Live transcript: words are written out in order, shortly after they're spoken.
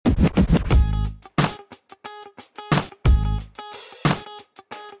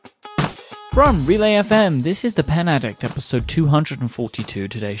From Relay FM, this is the Pen Addict, episode 242.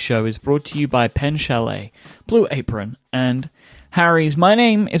 Today's show is brought to you by Pen Chalet, Blue Apron, and Harry's. My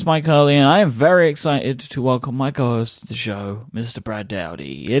name is Mike Hurley, and I am very excited to welcome my co-host to the show, Mr. Brad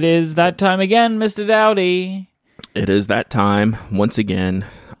Dowdy. It is that time again, Mr. Dowdy. It is that time, once again,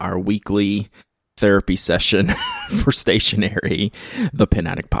 our weekly therapy session for stationery, the Pen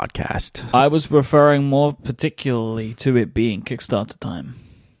Addict podcast. I was referring more particularly to it being Kickstarter time.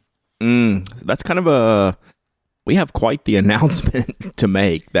 That's kind of we have quite the announcement to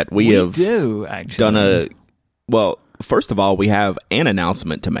make that we have done well, first of all, we have an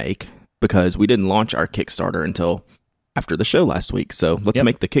announcement to make because we didn't launch our Kickstarter until after the show last week. So let's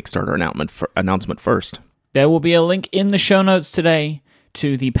make the Kickstarter announcement first. There will be a link in the show notes today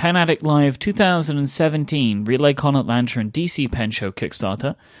to the Pen Addict Live 2017 RelayCon Atlanta and DC Pen Show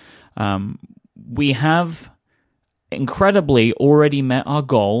Kickstarter. We have incredibly already met our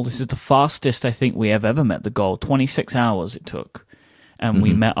goal. This is the fastest I think we have ever met the goal. 26 hours it took. And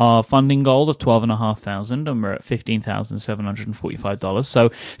we met our funding goal of $12,500, and we're at $15,745.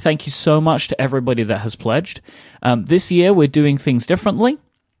 So thank you so much to everybody that has pledged. This year we're doing things differently.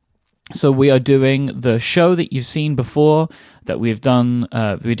 So we are doing the show that you've seen before that we've done.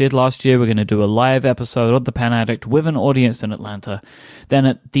 We did last year. We're going to do a live episode of the Pen Addict with an audience in Atlanta. Then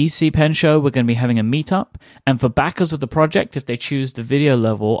at DC Pen Show, we're going to be having a meetup. And for backers of the project, if they choose the video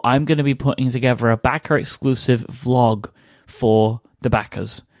level, I'm going to be putting together a backer exclusive vlog for the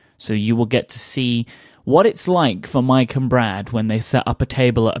backers. So you will get to see what it's like for Mike and Brad when they set up a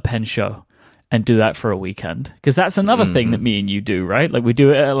table at a pen show and do that for a weekend. Because that's another thing that me and you do, right? Like we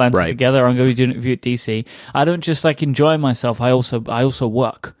do it at Atlanta together. I'm going to be doing it with you at DC. I don't just like enjoy myself. I also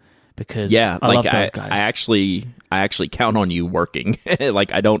work because I love those guys. I actually count on you working.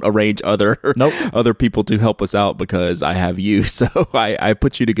 Like I don't arrange other people to help us out because I have you. So I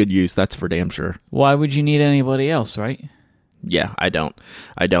put you to good use. That's for damn sure. Why would you need anybody else, right? Yeah, I don't.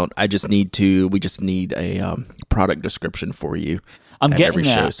 We just need a product description for you. I'm getting every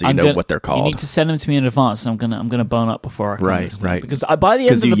that. show, so you know what they're called. You need to send them to me in advance, and I'm gonna bone up before I come. Right. Because by the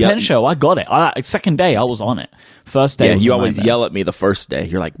end of the pen show, I got it. Second day, I was on it. First day, you always yell at me the first day.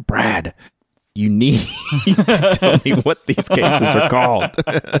 You're like, Brad, you need to tell me what these cases are called.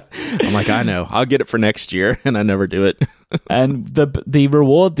 I'm like, I know. I'll get it for next year, and I never do it. And the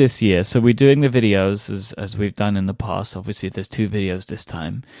reward this year, so we're doing the videos as we've done in the past. Obviously, there's 2 videos this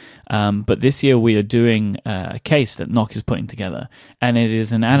time. But this year we are doing a case that Nock is putting together. And it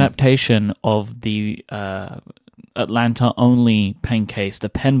is an adaptation of the Atlanta-only pen case, the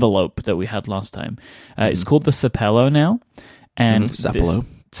penvelope that we had last time. It's called the Sapello now. And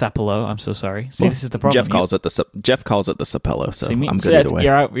Sapello, I'm so sorry. See, this is the problem. Jeff calls it the Sapello, so I'm good either way.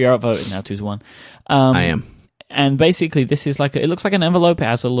 You're outvoted now, 2-1. I am. And basically, this is it looks like an envelope. It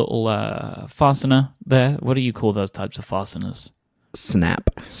has a little fastener there. What do you call those types of fasteners? Snap.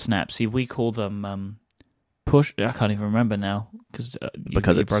 See, we call them push. I can't even remember now because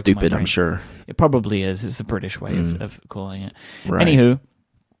it's stupid. I'm sure it probably is. It's a British way of calling it. Right. Anywho,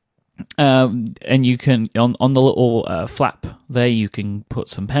 and you can on the little flap there, you can put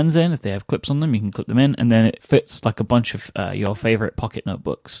some pens in. If they have clips on them, you can clip them in, and then it fits like a bunch of your favorite pocket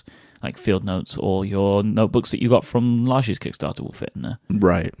notebooks, like field notes, or your notebooks that you got from last year's Kickstarter will fit in there.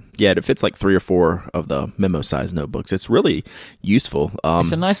 Right. Yeah, it fits like 3 or 4 of the memo-sized notebooks. It's really useful.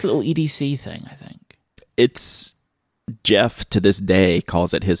 It's a nice little EDC thing, I think. It's Jeff, to this day,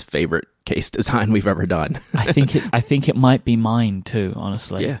 calls it his favorite case design we've ever done. I think it might be mine too,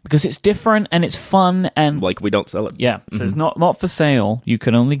 honestly. Yeah. Because it's different and it's fun and like we don't sell it. Yeah. So it's not for sale. You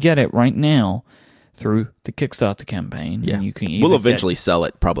can only get it right now through the Kickstarter campaign. Yeah. And you can we'll eventually sell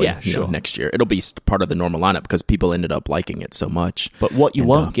it probably sure. next year. It'll be part of the normal lineup because people ended up liking it so much. But what you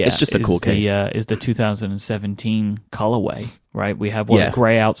won't get it's just a cool case. Is the 2017 colorway, right? We have a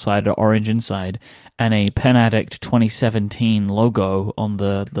gray outside or orange inside and a Pen Addict 2017 logo on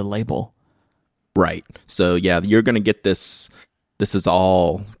the label. Right. So yeah, you're going to get this. This is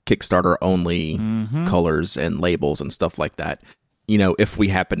all Kickstarter only colors and labels and stuff like that. If we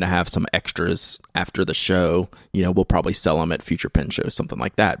happen to have some extras after the show, we'll probably sell them at future pen shows, something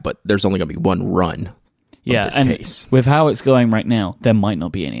like that. But there's only going to be one run of this case. With how it's going right now, there might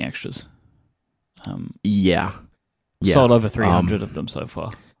not be any extras. Sold over 300 of them so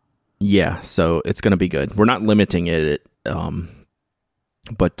far. Yeah, so it's going to be good. We're not limiting it,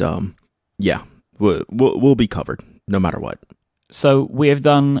 but we'll be covered no matter what. So we have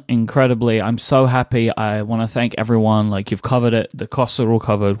done incredibly. I'm so happy. I want to thank everyone. Like, you've covered it. The costs are all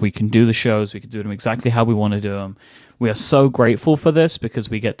covered. We can do the shows. We can do them exactly how we want to do them. We are so grateful for this because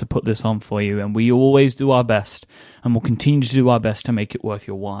we get to put this on for you, and we always do our best, and we'll continue to do our best to make it worth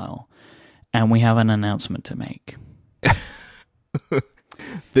your while. and we have an announcement to make.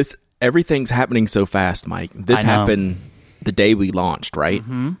 Everything's happening so fast, Mike. This happened the day we launched, right?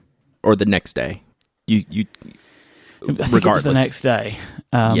 Mm-hmm. Or the next day? I think regardless. it was the next day.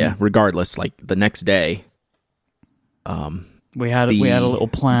 Regardless, like the next day. We had a little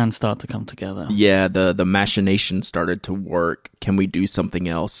plan start to come together. Yeah, the machination started to work. Can we do something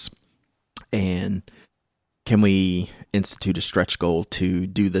else? And can we institute a stretch goal to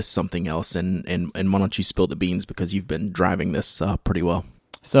do this something else? And why don't you spill the beans, because you've been driving this pretty well.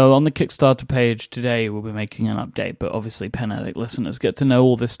 So on the Kickstarter page today, we'll be making an update, but obviously Pen Addict listeners get to know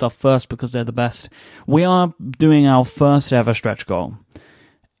all this stuff first because they're the best. We are doing our first ever stretch goal.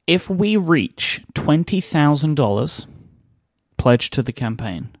 If we reach $20,000 pledged to the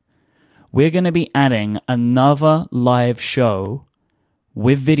campaign, we're going to be adding another live show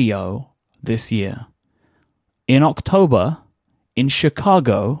with video this year in October in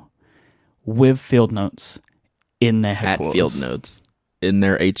Chicago with Field Notes in their headquarters. At Field Notes in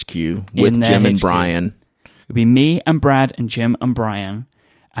their HQ with Jim and Brian. It'll be me and Brad and Jim and Brian,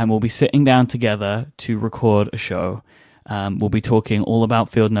 and we'll be sitting down together to record a show. We'll be talking all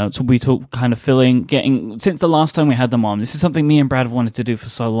about Field Notes. We'll be since the last time we had them on, this is something me and Brad have wanted to do for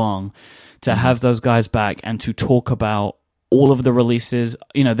so long, to have those guys back and to talk about all of the releases.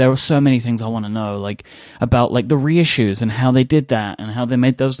 You know, there are so many things I want to know, about the reissues and how they did that and how they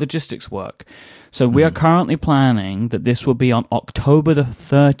made those logistics work. So we are currently planning that this will be on October the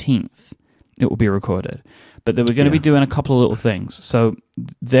 13th. It will be recorded. But that we're going to be doing a couple of little things. So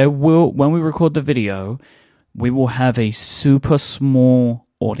when we record the video, we will have a super small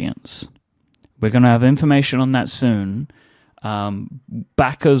audience. We're going to have information on that soon.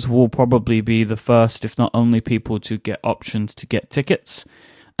 Backers will probably be the first, if not only, people to get options to get tickets.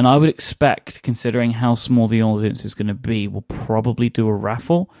 And I would expect, considering how small the audience is going to be, we'll probably do a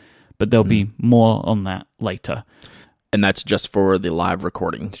raffle, but there'll be more on that later. And that's just for the live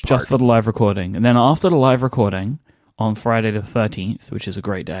recording. Just for the live recording. And then after the live recording, on Friday the 13th, which is a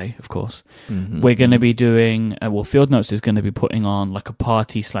great day, of course, we're going to be doing, Field Notes is going to be putting on a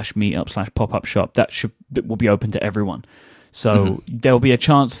party /meetup /pop-up shop that will be open to everyone. So there'll be a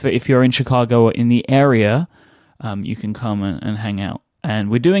chance for, if you're in Chicago or in the area, you can come and hang out.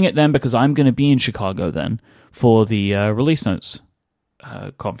 And we're doing it then because I'm going to be in Chicago then for the Release Notes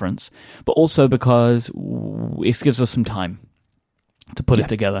conference, but also because it gives us some time to put it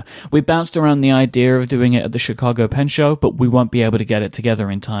together. We bounced around the idea of doing it at the Chicago Pen Show, but we won't be able to get it together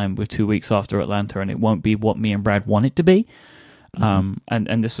in time with 2 weeks after Atlanta, and it won't be what me and Brad want it to be.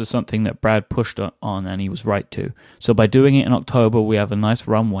 And this was something that Brad pushed on, and he was right to. So by doing it in October, we have a nice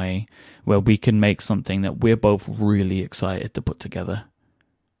runway where we can make something that we're both really excited to put together.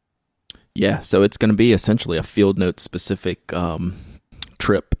 Yeah, so it's going to be essentially a Field Notes specific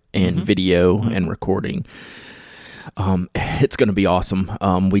trip and video and recording. It's going to be awesome.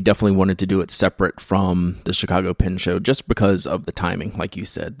 We definitely wanted to do it separate from the Chicago Pen Show just because of the timing. Like you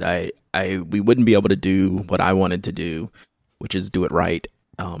said, we wouldn't be able to do what I wanted to do, which is do it right,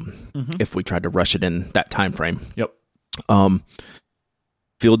 if we tried to rush it in that time frame. Yep.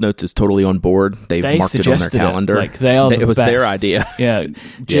 Field Notes is totally on board. They marked it on their calendar. It was their idea. Yeah.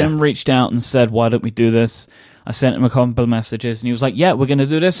 Jim reached out and said, "Why don't we do this?" I sent him a couple of messages, and he was like, "Yeah, we're going to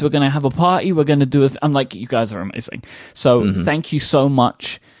do this. We're going to have a party. We're going to do it." I'm like, "You guys are amazing." So thank you so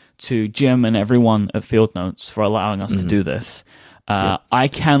much to Jim and everyone at Field Notes for allowing us to do this. I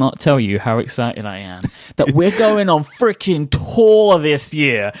cannot tell you how excited I am that we're going on freaking tour this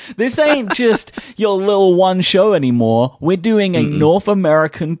year. This ain't just your little one show anymore. We're doing a North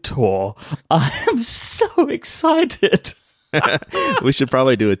American tour. I am so excited. We should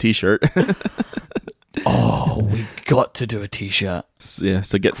probably do a t-shirt. Oh, we got to do a t-shirt. Yeah,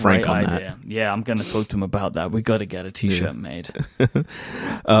 so get Frank on idea. That. Yeah, I'm going to talk to him about that. We got to get a t-shirt made.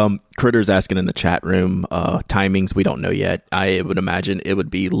 Critter's asking in the chat room, timings we don't know yet. I would imagine it would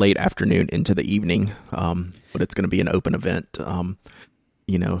be late afternoon into the evening, but it's going to be an open event,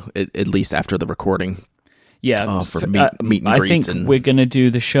 at least after the recording. Yeah, for meet and greets. I think we're going to do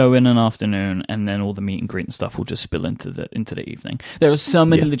the show in an afternoon, and then all the meet and greet and stuff will just spill into the evening. There are so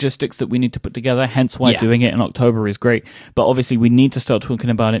many logistics that we need to put together, hence why doing it in October is great. But obviously, we need to start talking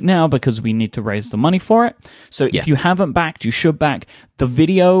about it now because we need to raise the money for it. So if you haven't backed, you should back. The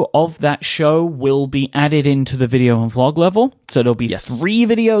video of that show will be added into the video and vlog level. So there'll be 3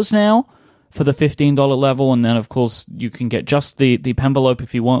 videos now for the $15 level, and then of course you can get just the penvelope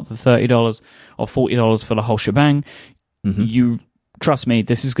if you want for $30 or $40 for the whole shebang. You trust me,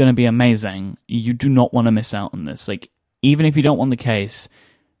 this is going to be amazing. You do not want to miss out on this. Even if you don't want the case,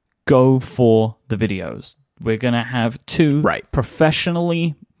 go for the videos. We're going to have 2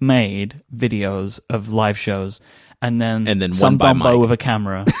 professionally made videos of live shows, and then one some by Dumbo Mike. with a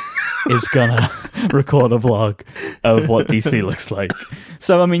camera is gonna record a vlog of what DC looks like.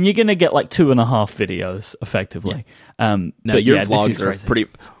 So I mean, you're gonna get like 2.5 videos effectively. No, but your yeah, vlogs are crazy. pretty.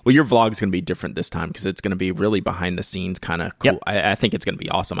 Well, your vlog's going to be different this time because it's going to be really behind the scenes, kind of cool. Yep. I think it's going to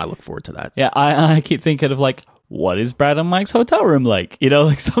be awesome. I look forward to that. Yeah, I keep thinking of like, what is Brad and Mike's hotel room like? You know,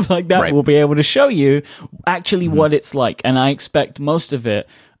 like something like that. Right. We'll be able to show you actually what it's like. And I expect most of it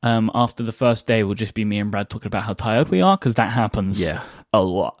after the first day will just be me and Brad talking about how tired we are, because that happens a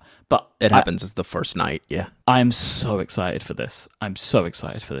lot. But It happens as the first night, yeah. I'm so excited for this.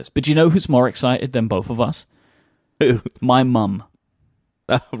 But you know who's more excited than both of us? Who? My mum.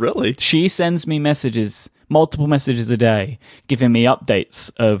 Oh, really? She sends me multiple messages a day, giving me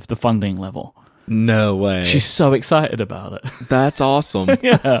updates of the funding level. No way. She's so excited about it. That's awesome.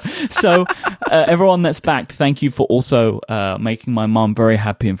 Yeah. So everyone that's backed, thank you for also making my mom very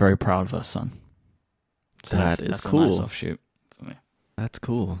happy and very proud of her son. So that's cool. cool. A nice offshoot for me. That's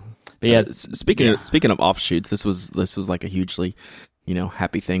cool. But yeah, speaking of offshoots, this was like a hugely,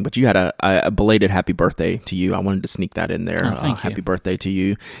 happy thing. But you had a belated happy birthday to you. I wanted to sneak that in there. Oh, thank you. Happy birthday to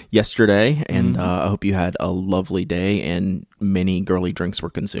you yesterday, and I hope you had a lovely day and many girly drinks were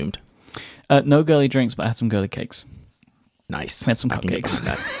consumed. No girly drinks, but I had some girly cakes. Nice. We had some I can get cupcakes.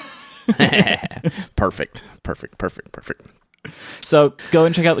 behind that. Perfect. So go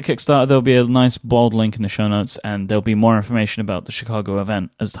and check out the Kickstarter. There'll be a nice bold link in the show notes, and there'll be more information about the Chicago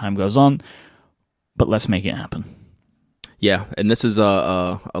event as time goes on. But let's make it happen. Yeah, and this is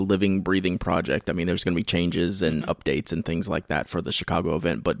a living, breathing project. I mean, there's going to be changes and updates and things like that for the Chicago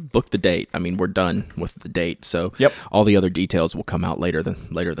event, but book the date. I mean, we're done with the date, so all the other details will come out later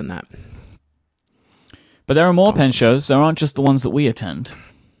than that. But there are more pen shows. There aren't just the ones that we attend.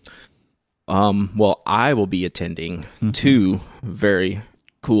 Well, I will be attending 2 very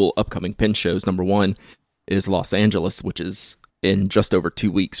cool upcoming pen shows. Number 1 is Los Angeles, which is in just over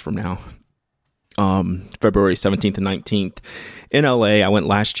 2 weeks from now. February 17th and 19th in LA. I went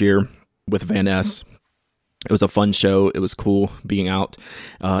last year with Van Ness. It was a fun show. It was cool being out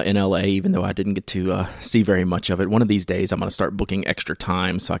in LA, even though I didn't get to see very much of it. One of these days, I'm going to start booking extra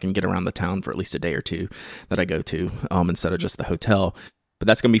time so I can get around the town for at least a day or two that I go to instead of just the hotel. But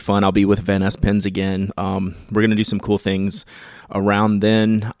that's going to be fun. I'll be with Van Ness Pens again. We're going to do some cool things around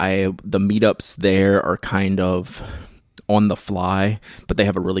then. The meetups there are kind of on the fly, but they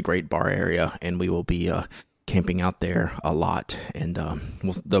have a really great bar area, and we will be camping out there a lot, and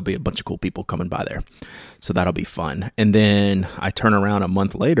there'll be a bunch of cool people coming by there, so that'll be fun. And then I turn around a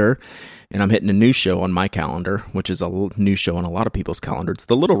month later, and I'm hitting a new show on my calendar, which is a new show on a lot of people's calendar. It's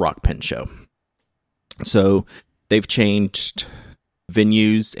the Little Rock Pen Show. So they've changed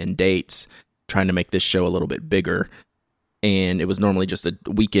venues and dates, trying to make this show a little bit bigger, and it was normally just a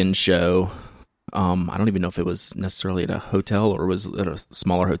weekend show. I don't even know if it was necessarily at a hotel or was at a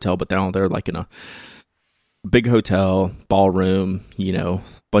smaller hotel, but they're like in a big hotel, ballroom,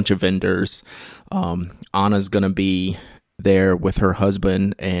 bunch of vendors. Anna's going to be there with her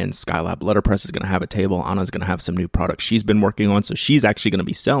husband, and Skylab Letterpress is going to have a table. Anna's going to have some new products she's been working on, so she's actually going to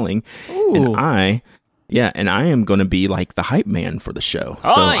be selling. Ooh. And I am going to be like the hype man for the show.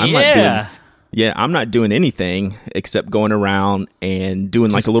 So I'm not doing anything except going around and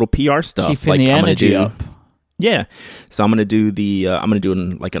doing like a little PR stuff. Keeping like the energy up. Yeah. So I'm going to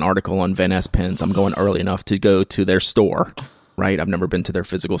do like an article on Van Ness Pens. I'm going early enough to go to their store, right? I've never been to their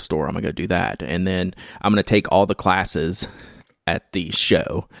physical store. I'm going to go do that. And then I'm going to take all the classes at the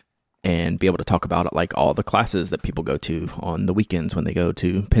show and be able to talk about it, like all the classes that people go to on the weekends when they go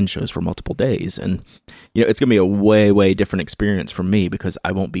to pen shows for multiple days. And, it's going to be a way, way different experience for me because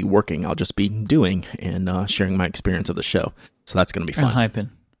I won't be working. I'll just be doing and sharing my experience of the show. So that's going to be fun. And hyping.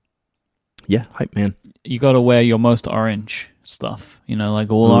 Yeah, hype, man. You got to wear your most orange stuff, like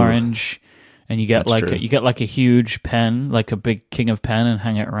all orange. And you get like a huge pen, like a big king of pen, and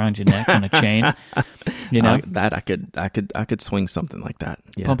hang it around your neck on a chain. That I could swing something like that.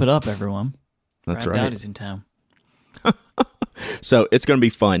 Yeah. Pump it up, everyone. That's Brad right. Dowdy's in town. So it's going to be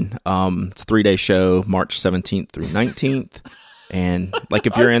fun. It's a 3-day show, March 17th through 19th. And like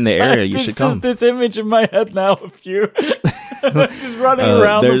if you're in the area, you should come. There's just this image in my head now of you just running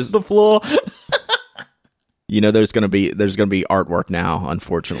around the floor. There's gonna be artwork now,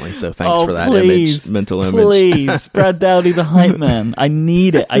 unfortunately. So thanks for that mental image. Please, Brad Dowdy, the hype man. I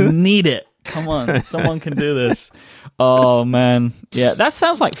need it. Come on, someone can do this. Oh man, yeah, that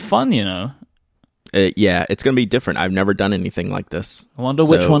sounds like fun. Yeah, it's gonna be different. I've never done anything like this. I wonder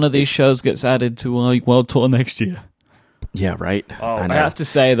which one of these shows gets added to our world tour next year. Yeah, right. Oh, I have to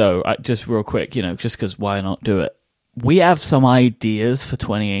say though, just real quick, just because why not do it? we have some ideas for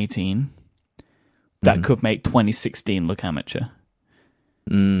 2018 that could make 2016 look amateur.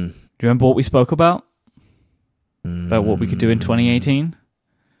 Do you remember what we spoke about? About what we could do in 2018?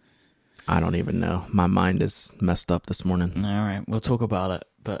 I don't even know. My mind is messed up this morning. All right, we'll talk about it.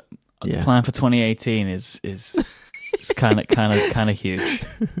 But the plan for 2018 is kind of huge.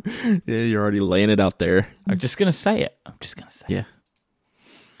 Yeah, you're already laying it out there. I'm just gonna say it. Yeah.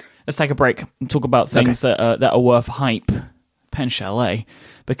 Let's take a break and talk about things that are worth hype. Pen Chalet,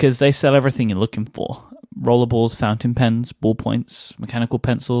 because they sell everything you're looking for. Rollerballs, fountain pens, ballpoints, mechanical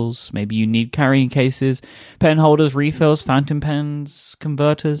pencils. Maybe you need carrying cases, pen holders, refills, fountain pens,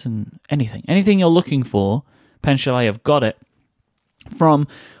 converters, and anything. Anything you're looking for, Pen Chalet have got it from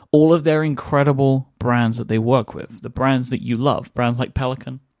all of their incredible brands that they work with. The brands that you love. Brands like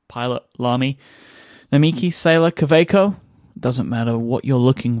Pelikan, Pilot, Lamy, Namiki, Sailor, Kaweco. Doesn't matter what you're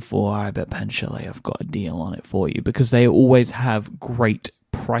looking for, I bet Pen Chalet have got a deal on it for you because they always have great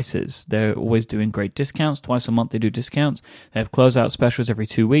prices. They're always doing great discounts. Twice a month they do discounts. They have closeout specials every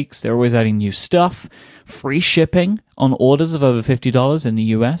 2 weeks. They're always adding new stuff. Free shipping on orders of over $50 in the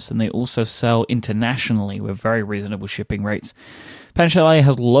US, and they also sell internationally with very reasonable shipping rates. Pen Chalet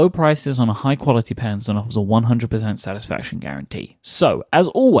has low prices on high quality pens and offers a 100% satisfaction guarantee. So, as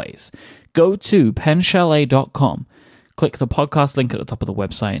always, go to penchalet.com. Click the podcast link at the top of the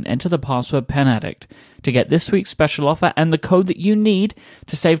website and enter the password Pen Addict to get this week's special offer and the code that you need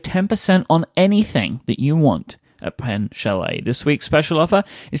to save 10% on anything that you want at Pen Chalet. This week's special offer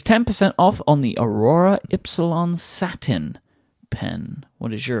is 10% off on the Aurora Ypsilon Satin pen.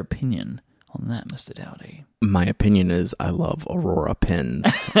 What is your opinion on that, Mr. Dowdy? My opinion is I love Aurora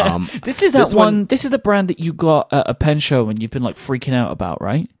pens. This is the brand that you got at a pen show and you've been like freaking out about,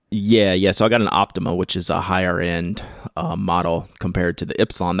 right? Yeah. So I got an Optima, which is a higher end model compared to the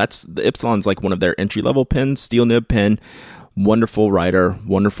Ypsilon. The Ypsilon's like one of their entry level pens, steel nib pen, wonderful writer,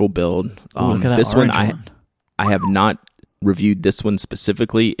 wonderful build. Look at that this one, I have not reviewed this one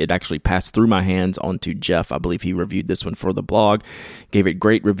specifically. It actually passed through my hands onto Jeff. I believe he reviewed this one for the blog, gave it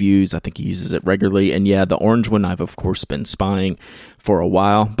great reviews. I think he uses it regularly. And yeah, the orange one I've of course been spying for a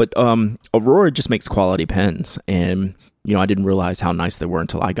while. But Aurora just makes quality pens, and I didn't realize how nice they were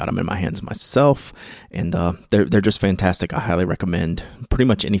until I got them in my hands myself, and they're just fantastic. I highly recommend pretty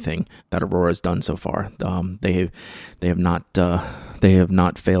much anything that Aurora's done so far. They have not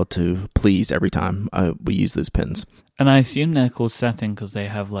failed to please every time we use those pens. And I assume they're called satin because they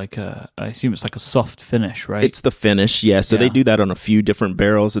have I assume it's like a soft finish, right? It's the finish, yeah. So they do that on a few different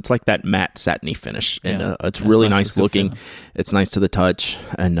barrels. It's like that matte satiny finish, and it's really nice looking. Feeling. It's nice to the touch,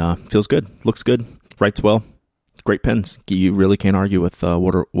 and feels good, looks good, writes well. Great pens. You really can't argue with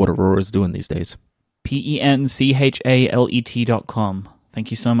what Aurora is doing these days. penchalet.com.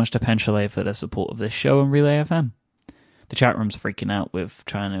 Thank you so much to Pen Chalet for their support of this show and Relay FM. The chat room's freaking out with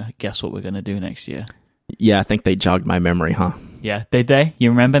trying to guess what we're going to do next year. Yeah, I think they jogged my memory, huh? Yeah, did they?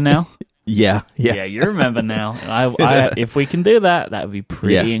 You remember now? Yeah. Yeah, you remember now. I if we can do that, that would be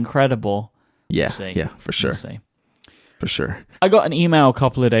pretty incredible. Yeah, for sure. For sure. I got an email a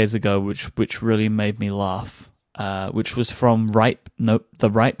couple of days ago which really made me laugh. Which was from the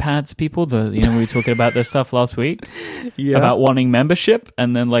Right Pads people. We were talking about this stuff last week about wanting membership,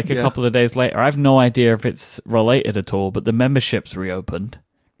 and then a couple of days later, I have no idea if it's related at all, but the membership's reopened.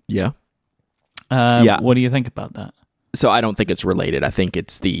 Yeah. What do you think about that? So I don't think it's related. I think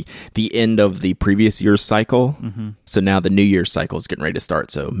it's the end of the previous year's cycle. Mm-hmm. So now the new year's cycle is getting ready to start.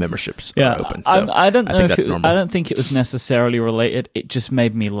 So memberships are open. So I don't know. I don't think it was necessarily related. It just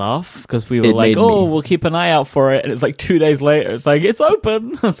made me laugh because we were we'll keep an eye out for it. And it's 2 days later. It's it's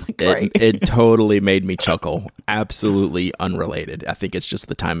open. It's great. It totally made me chuckle. Absolutely unrelated. I think it's just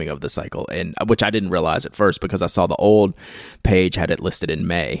the timing of the cycle, and which I didn't realize at first because I saw the old page had it listed in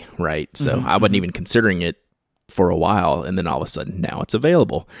May, right? So I wasn't even considering it for a while, and then all of a sudden now it's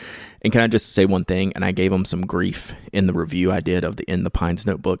available. And can I just say one thing? And I gave them some grief in the review I did of the In the Pines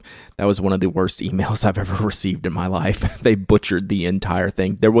notebook. That was one of the worst emails I've ever received in my life. They butchered the entire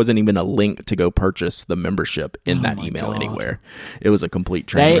thing. There wasn't even a link to go purchase the membership in that email anywhere. It was a complete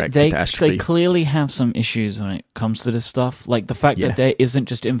train wreck catastrophe. They clearly have some issues when it comes to this stuff. Like the fact that there isn't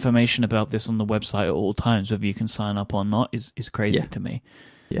just information about this on the website at all times, whether you can sign up or not, is crazy to me.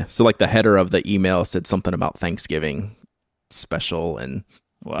 Yeah, so the header of the email said something about Thanksgiving special, and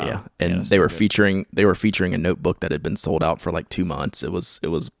Wow. Yeah, and they were featuring a notebook that had been sold out for like 2 months. It was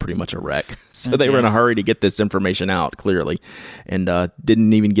pretty much a wreck. So they were in a hurry to get this information out, clearly, and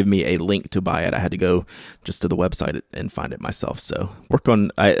didn't even give me a link to buy it. I had to go just to the website and find it myself. So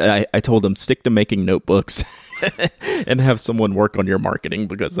I told them, stick to making notebooks and have someone work on your marketing,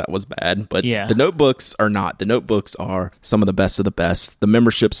 because that was bad. But the notebooks are not. The notebooks are some of the best of the best. The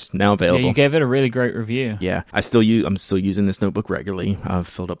membership's now available. Yeah, you gave it a really great review. Yeah, I'm still using this notebook regularly.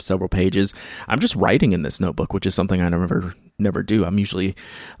 I've filled up several pages. I'm just writing in this notebook, which is something I never do. I'm usually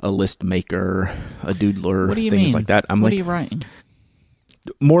a list maker, a doodler, what do you things mean? like that. What are you writing?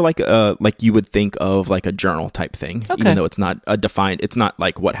 More like you would think of like a journal type thing, even though it's not it's not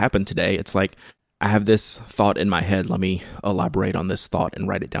like what happened today. It's like, I have this thought in my head. Let me elaborate on this thought and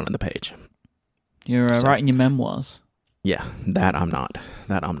write it down on the page. You're writing your memoirs. Yeah, that I'm not.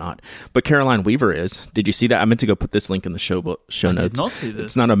 But Caroline Weaver is. Did you see that? I meant to go put this link in the show notes. I did not see this.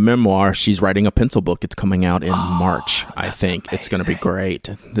 It's not a memoir. She's writing a pencil book. It's coming out in March, I think. Amazing. It's going to be great.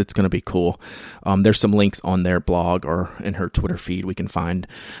 It's going to be cool. There's some links on their blog or in her Twitter feed we can find.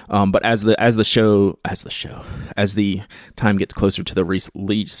 But as the time gets closer to the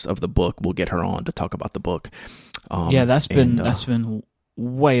release of the book, we'll get her on to talk about the book. That's been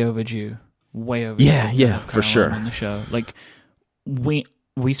way overdue. Yeah, for sure. On the show, like we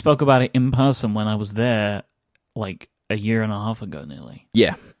spoke about it in person when I was there, like a year and a half ago, nearly.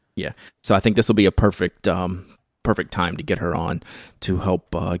 Yeah. So I think this will be a perfect time to get her on to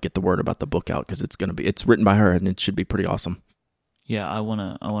help get the word about the book out, because it's written by her and it should be pretty awesome. Yeah, I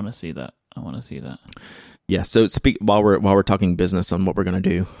wanna see that. Yeah. So while we're talking business on what we're gonna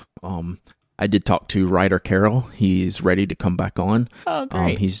do, I did talk to Ryder Carroll. He's ready to come back on. Oh,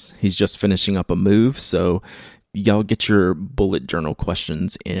 great. He's just finishing up a move, so y'all get your bullet journal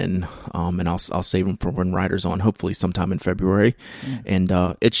questions in, and I'll save them for when Ryder's on, hopefully sometime in February. And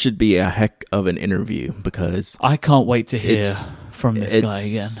it should be a heck of an interview, because I can't wait to hear from this guy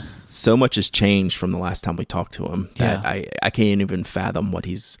again. So much has changed from the last time we talked to him that I can't even fathom what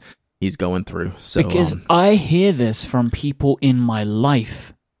he's going through. So because I hear this from people in my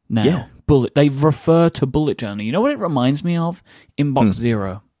life now. Yeah. They refer to bullet journal. You know what it reminds me of? Inbox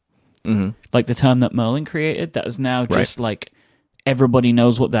Zero. Mm-hmm. Like the term that Merlin created, that is now just like everybody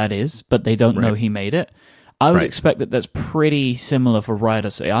knows what that is, but they don't know he made it. I would expect that that's pretty similar for Ryder.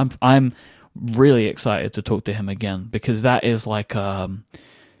 So I'm really excited to talk to him again, because that is like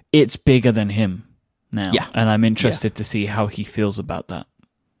it's bigger than him now. Yeah. And I'm interested to see how he feels about that.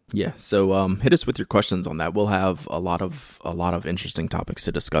 Yeah, so hit us with your questions on that. We'll have a lot of interesting topics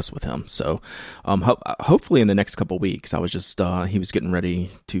to discuss with him. So hopefully in the next couple of weeks. I was just he was getting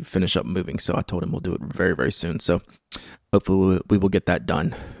ready to finish up moving, so I told him we'll do it very, very soon. So hopefully we will get that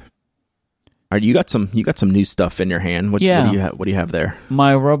done. All right, you got some new stuff in your hand. What do you have there?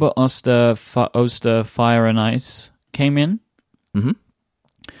 My Robert Oster Fire and Ice came in. Mm-hmm.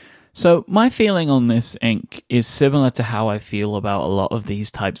 So my feeling on this ink is similar to how I feel about a lot of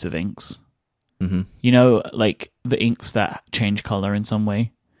these types of inks. Mm-hmm. You know, like the inks that change color in some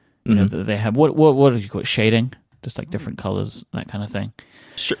way. You know, that they have what do you call it? Shading, just like different colors, that kind of thing.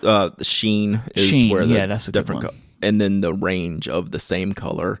 The sheen is where that's a different good one. And then the range of the same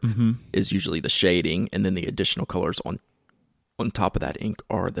color is usually the shading, and then the additional colors on top of that ink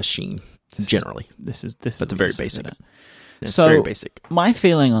are the sheen. Generally, this is that's a very basic. It's so very basic. My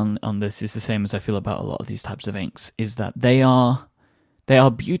feeling on this is the same as I feel about a lot of these types of inks, is that they are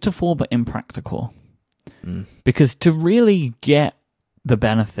beautiful but impractical. Because to really get the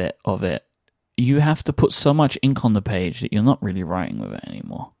benefit of it, you have to put so much ink on the page that you're not really writing with it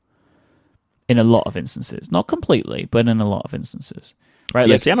anymore. In a lot of instances, not completely, but in a lot of instances, right?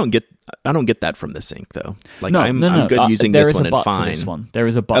 Yeah, see, I don't get that from this ink though. Like I'm good using this one and fine. There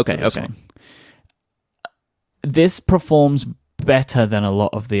is a but to this one. This performs better than a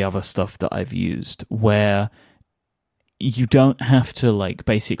lot of the other stuff that I've used, where you don't have to like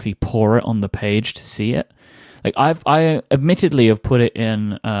basically pour it on the page to see it. Like I admittedly have put it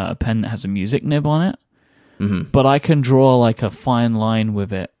in a pen that has a music nib on it, but I can draw like a fine line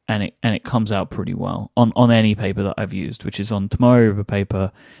with it, and it comes out pretty well on any paper that I've used, which is on Tomorrow River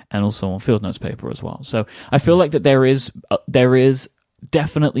paper and also on Field Notes paper as well. So I feel like that there is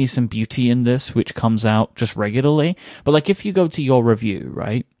definitely some beauty in this, which comes out just regularly. But like if you go to your review,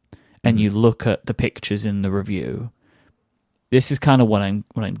 right, and you look at the pictures in the review, this is kind of what I'm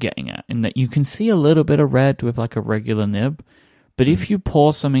getting at, in that you can see a little bit of red with like a regular nib, but if you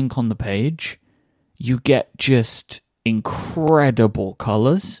pour some ink on the page, you get just incredible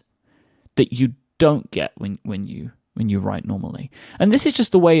colors that you don't get when you when you write normally. And this is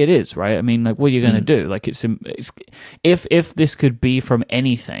just the way it is, right? I mean, like, what are you going to do? Like, it's if this could be from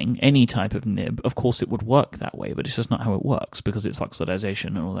anything, any type of nib, of course it would work that way, but it's just not how it works because it's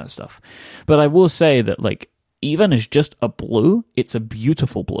oxidization and all that stuff. But I will say that, like, even as just a blue, it's a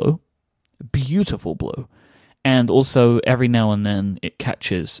beautiful blue. Beautiful blue. And also, every now and then, it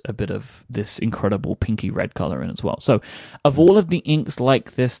catches a bit of this incredible pinky red color in as well. So, of all of the inks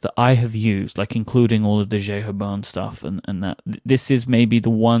like this that I have used, like including all of the J. Herbin stuff and that, this is maybe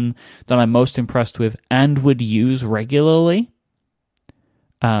the one that I'm most impressed with and would use regularly.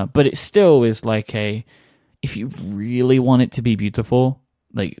 But it still is like if you really want it to be beautiful,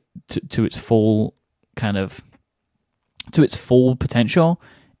 like to its full to its full potential,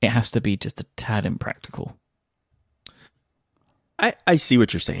 it has to be just a tad impractical. I see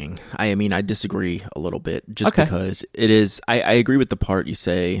what you're saying. I mean, I disagree a little bit just because it is, I agree with the part you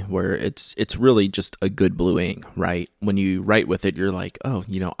say where it's really just a good blue ink, right? When you write with it, you're like, oh,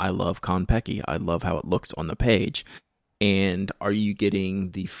 I love Konpeki. I love how it looks on the page. And are you getting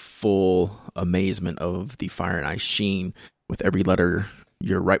the full amazement of the fire and ice sheen with every letter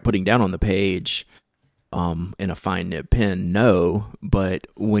you're putting down on the page in a fine nib pen? No, but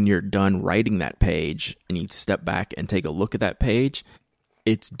when you're done writing that page and you step back and take a look at that page,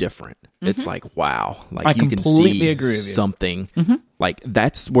 it's different. Mm-hmm. It's like, wow, like you can see something. Mm-hmm. Like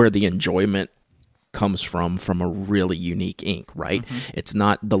that's where the enjoyment comes from a really unique ink, right? Mm-hmm. It's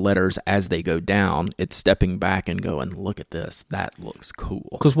not the letters as they go down. It's stepping back and going, look at this. That looks cool.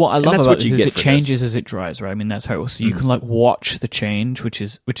 Because what I love about it is it changes as it dries, right? I mean, that's how it was. So you can like watch the change, which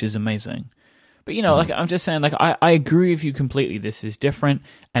is amazing. But, like, I'm just saying, like, I agree with you completely. This is different,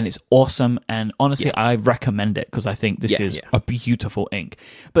 and it's awesome, and honestly, I recommend it, because I think this is a beautiful ink.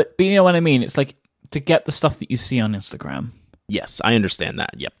 But you know what I mean? It's like, to get the stuff that you see on Instagram. Yes, I understand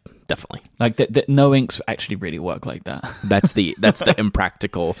that. Yep, definitely. Like, that no inks actually really work like that. That's the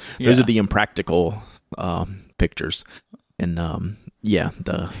impractical, those are the impractical pictures. And,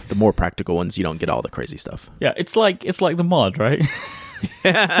 the more practical ones, you don't get all the crazy stuff. Yeah, it's like the mod, right?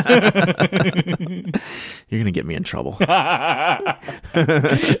 You're gonna get me in trouble. I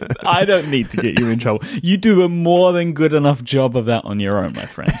don't need to get you in trouble. You do a more than good enough job of that on your own, my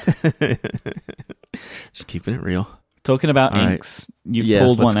friend. Just keeping it real. Talking about all inks, right. You've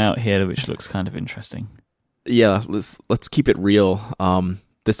pulled one out here which looks kind of interesting. Yeah, let's keep it real.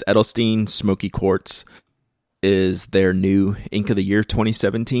 This Edelstein Smoky Quartz is their new Ink of the Year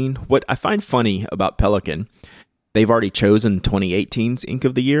 2017. What I find funny about Pelikan, they've already chosen 2018's Ink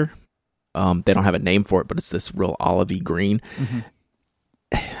of the Year. They don't have a name for it, but it's this real olivey green.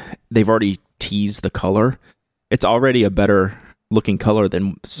 Mm-hmm. They've already teased the color. It's already a better looking color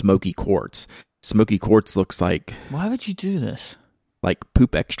than Smoky Quartz. Smoky Quartz looks like... Why would you do this? Like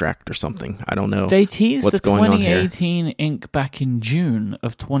poop extract or something. I don't know. They teased the 2018 ink back in June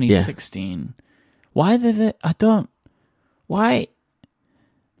of 2016. Yeah. Why did it? I don't... Why...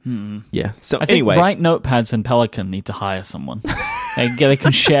 Yeah. So I think anyway, Write Notepads and Pelikan need to hire someone. They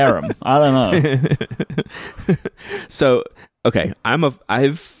can share them. I don't know. So okay,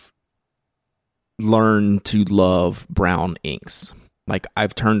 I've learned to love brown inks. Like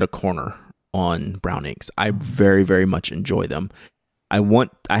I've turned a corner on brown inks. I very, very much enjoy them. I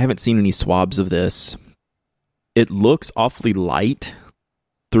haven't seen any swabs of this. It looks awfully light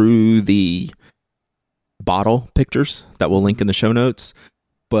through the bottle pictures that we'll link in the show notes.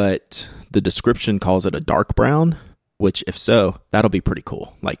 But the description calls it a dark brown, which if so, that'll be pretty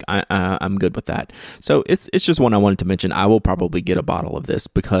cool. Like I'm good with that. So it's just one I wanted to mention. I will probably get a bottle of this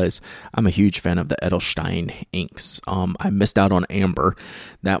because I'm a huge fan of the Edelstein inks. I missed out on Amber.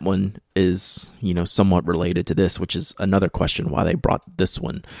 That one is, somewhat related to this, which is another question why they brought this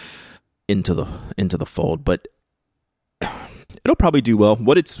one into the fold. But it'll probably do well.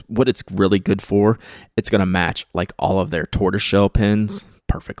 What it's really good for, it's gonna match like all of their tortoiseshell pens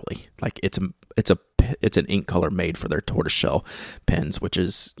perfectly. Like it's an ink color made for their tortoiseshell pens, which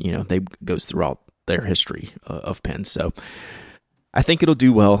is they goes throughout their history of pens. So I think it'll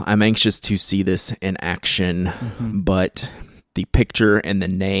do well. I'm anxious to see this in action, but the picture and the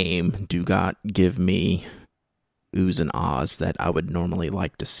name do not give me oohs and ahs that I would normally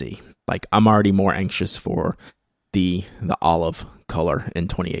like to see. Like I'm already more anxious for the olive color in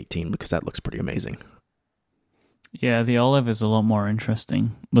 2018 because that looks pretty amazing. Yeah, the olive is a lot more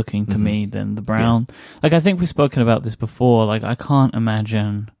interesting looking to me than the brown. Yeah. Like, I think we've spoken about this before. Like, I can't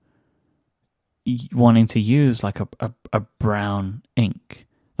imagine wanting to use, like, a brown ink.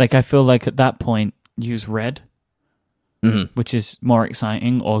 Like, I feel like at that point, use red, which is more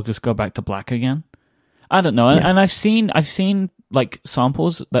exciting, or just go back to black again. I don't know. Yeah. And I've seen, like,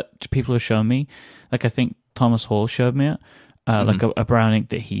 samples that people have shown me. Like, I think Thomas Hall showed me it, like a brown ink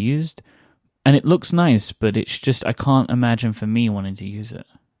that he used. And it looks nice, but it's just, I can't imagine for me wanting to use it.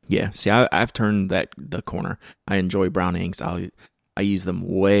 Yeah, see, I've turned the corner. I enjoy brown inks. I use them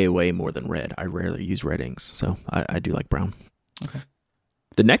way, way more than red. I rarely use red inks, so I do like brown. Okay.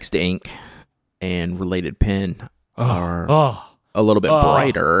 The next ink and related pen are a little bit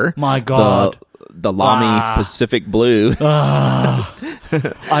brighter. My God. The Lamy Pacific Blue.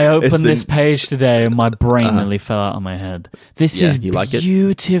 I opened this page today and my brain nearly fell out of my head. This is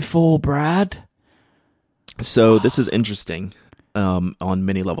beautiful, Brad. So this is interesting on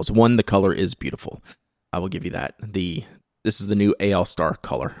many levels. One, the color is beautiful. I will give you that. This is the new AL Star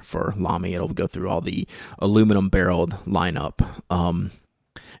color for Lamy. It'll go through all the aluminum barreled lineup.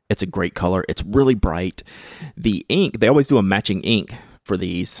 It's a great color. It's really bright. The ink, they always do a matching ink for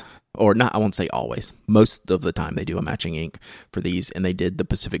these. Or not, I won't say always. Most of the time they do a matching ink for these, and they did the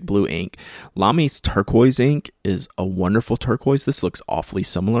Pacific Blue ink. Lamy's turquoise ink is a wonderful turquoise. This looks awfully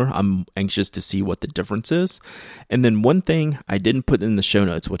similar. I'm anxious to see what the difference is. And then one thing I didn't put in the show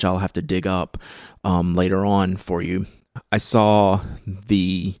notes, which I'll have to dig up later on for you. I saw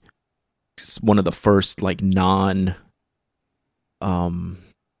one of the first like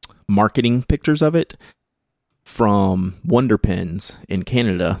marketing pictures of it from Wonder Pens in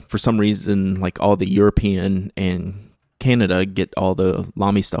Canada. For some reason, like all the European and Canada get all the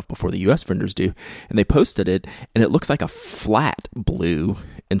Lamy stuff before the US vendors do, and they posted it, and it looks like a flat blue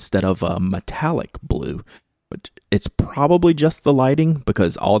instead of a metallic blue. But it's probably just the lighting,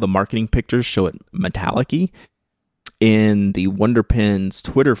 because all the marketing pictures show it metallic-y. In the Wonder Pens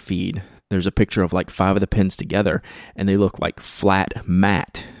Twitter feed, there's a picture of like 5 of the pens together, and they look like flat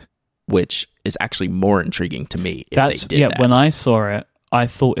matte, which is actually more intriguing to me. When I saw it, I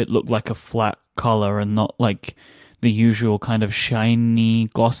thought it looked like a flat color and not like the usual kind of shiny,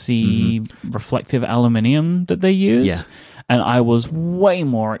 glossy, reflective aluminium that they use. Yeah. And I was way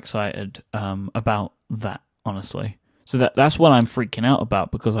more excited about that, honestly. So that's what I'm freaking out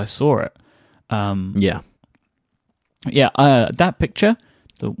about, because I saw it. That picture,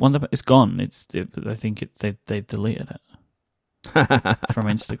 the one that it's gone. I think they deleted it. From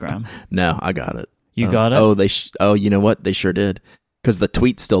Instagram. No, I got it. You got it? You know what? They sure did. Because the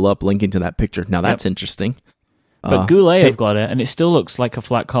tweet's still up linking to that picture. Now that's interesting. But Goulet have got it, and it still looks like a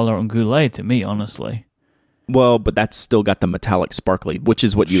flat color on Goulet to me, honestly. Well, but that's still got the metallic sparkly, which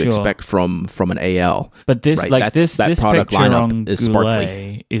is what you expect from an AL. But this, right? this product picture on is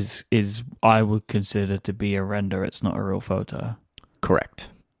Goulet is I would consider to be a render. It's not a real photo. Correct.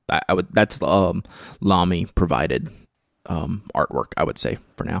 I would. That's Lamy provided artwork, I would say,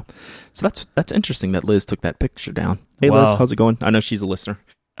 for now. So that's interesting that Liz took that picture down. Hey, Liz, how's it going? I know she's a listener.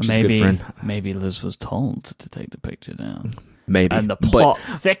 She's a good friend. Maybe Liz was told to take the picture down. Maybe. And the plot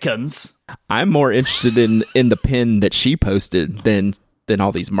thickens. I'm more interested in the pin that she posted than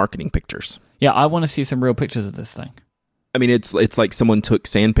all these marketing pictures. Yeah, I want to see some real pictures of this thing. I mean, it's like someone took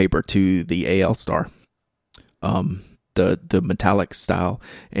sandpaper to the AL Star, the metallic style,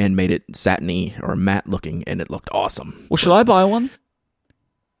 and made it satiny or matte looking, and it looked awesome. Well, should I buy one?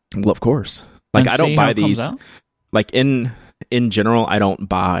 Well, of course. Like, I don't buy these. Like, in general, I don't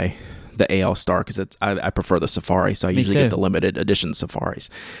buy the AL Star because I prefer the Safari, so I usually get the limited edition Safaris.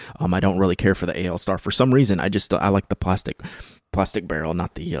 I don't really care for the AL Star for some reason. I like the plastic barrel,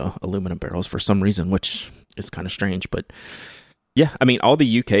 not the aluminum barrels for some reason, which is kind of strange. But yeah, I mean, all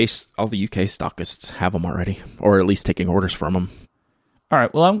the UK stockists have them already, or at least taking orders from them. All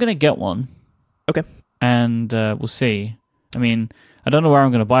right, well, I'm gonna get one. Okay, and we'll see. I mean, I don't know where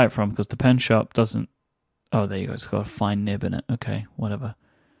I'm gonna buy it from because the pen shop doesn't. Oh, there you go. It's got a fine nib in it. Okay, whatever.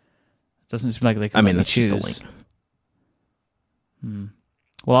 Doesn't seem like they can. I mean, that's choose. just a link.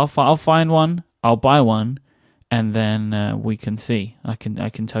 Well, I'll find one. I'll buy one, and then we can see. I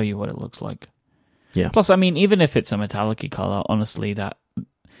can tell you what it looks like. Yeah. Plus, I mean, even if it's a metallic color, honestly, that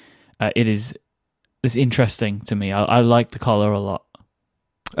it's interesting to me. I like the color a lot.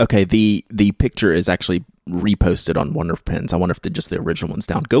 Okay, the picture is actually reposted on Wonder Pens. I wonder if just the original one's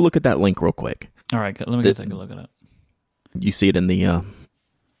down. Go look at that link real quick. All right, let me go take a look at it. You see it in the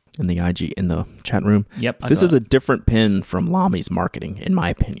IG in the chat room. Yep. This is a different pen from Lamy's marketing, in my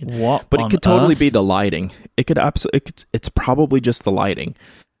opinion. What? But it could totally be the lighting. It could it's probably just the lighting,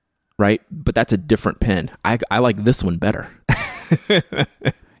 right? But that's a different pen. I like this one better.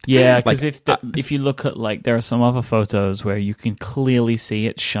 Yeah, because if you look at, like, there are some other photos where you can clearly see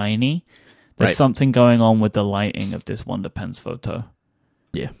it's shiny. There's something going on with the lighting of this Wonder Pens photo.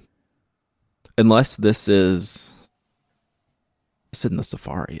 Yeah. Unless this is in the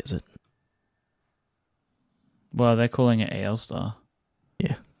Safari, is it? Well, they're calling it AL Star.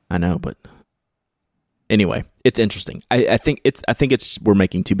 Yeah, I know, but Anyway, it's interesting. I think we're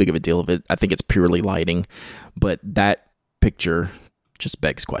making too big of a deal of it. I think it's purely lighting, but that picture just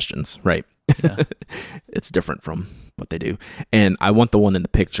begs questions, right? Yeah. It's different from what they do, and I want the one in the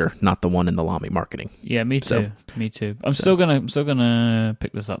picture, not the one in the Lamy marketing. Yeah, me too. Me too. I'm still gonna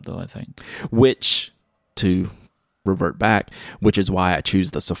pick this up though. I think. Which, to revert back, which is why I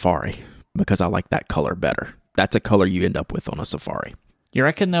choose the Safari, because I like that color better. That's a color you end up with on a Safari. You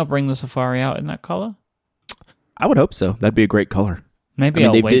reckon they'll bring the Safari out in that color? I would hope so. That'd be a great color. Maybe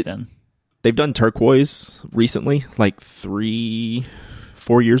I'll wait then. They've done turquoise recently, like 3-4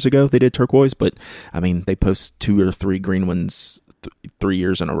 years ago they did turquoise, but I mean, they post 2 or 3 green ones 3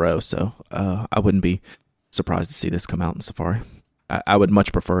 years in a row, so I wouldn't be surprised to see this come out in Safari. I would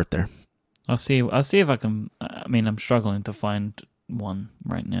much prefer it there. I'll see if I can. I mean, I'm struggling to find one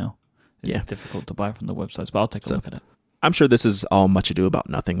right now. It's difficult to buy from the websites, but I'll take a look at it. I'm sure this is all much ado about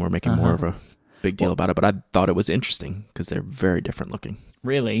nothing. We're making more of a big deal about it, but I thought it was interesting because they're very different looking.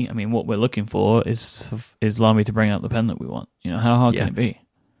 Really, I mean, what we're looking for is Lamy to bring out the pen that we want. You know, how hard can it be?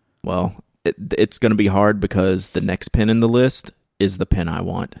 Well, it's going to be hard because the next pen in the list is the pen I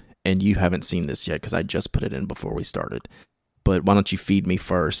want, and you haven't seen this yet because I just put it in before we started. But why don't you feed me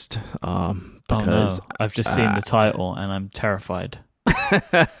first? Because I've just seen the title and I'm terrified.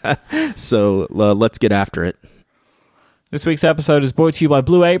 So let's get after it. This week's episode is brought to you by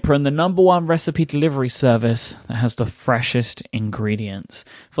Blue Apron, the #1 recipe delivery service that has the freshest ingredients.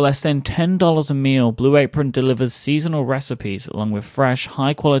 For less than $10 a meal, Blue Apron delivers seasonal recipes along with fresh,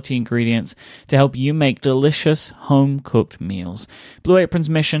 high-quality ingredients to help you make delicious, home-cooked meals. Blue Apron's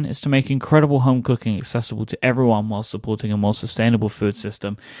mission is to make incredible home cooking accessible to everyone while supporting a more sustainable food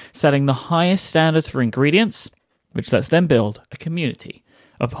system, setting the highest standards for ingredients, which lets them build a community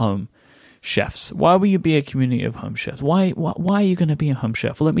of home chefs. Why will you be a community of home chefs? Why are you going to be a home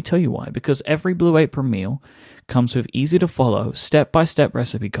chef? Well, let me tell you why. Because every Blue Apron meal comes with easy-to-follow, step-by-step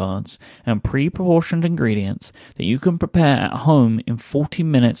recipe cards and pre-proportioned ingredients that you can prepare at home in 40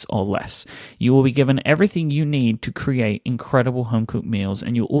 minutes or less. You will be given everything you need to create incredible home-cooked meals,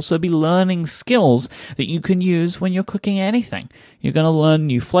 and you'll also be learning skills that you can use when you're cooking anything. You're going to learn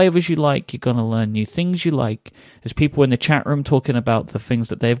new flavors you like. You're going to learn new things you like. There's people in the chat room talking about the things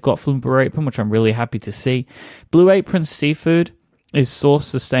that they've got from Blue Apron, which I'm really happy to see. Blue Apron seafood is sourced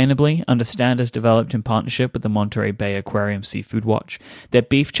sustainably under standards developed in partnership with the Monterey Bay Aquarium Seafood Watch. Their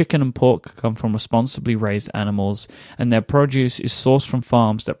beef, chicken, and pork come from responsibly raised animals, and their produce is sourced from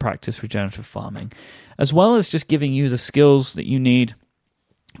farms that practice regenerative farming, as well as just giving you the skills that you need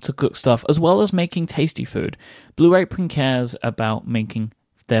to cook stuff, as well as making tasty food. Blue Apron cares about making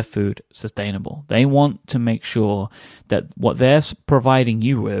their food sustainable. They want to make sure that what they're providing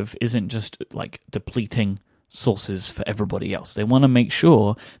you with isn't just like depleting sources for everybody else. They want to make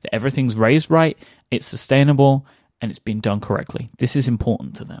sure that everything's raised right, it's sustainable, and it's been done correctly. This is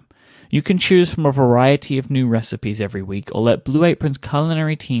important to them. You can choose from a variety of new recipes every week, or let Blue Apron's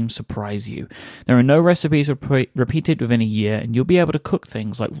culinary team surprise you. There are no recipes repeated within a year, and you'll be able to cook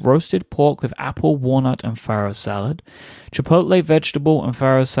things like roasted pork with apple, walnut, and farro salad, chipotle vegetable and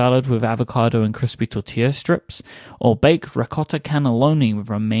farro salad with avocado and crispy tortilla strips, or baked ricotta cannelloni with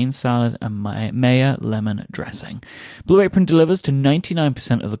romaine salad and mayo lemon dressing. Blue Apron delivers to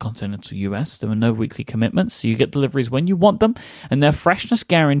 99% of the continental US. There are no weekly commitments, so you get deliveries when you want them, and their freshness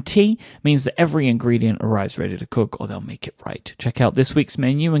guarantee means that every ingredient arrives ready to cook, or they'll make it right. Check out this week's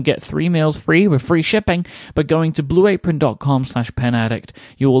menu and get 3 meals free with free shipping by going to blueapron.com/penaddict.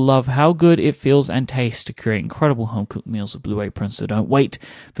 You will love how good it feels and tastes to create incredible home-cooked meals with Blue Apron, so don't wait.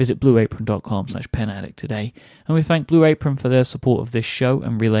 Visit blueapron.com/penaddict today. And we thank Blue Apron for their support of this show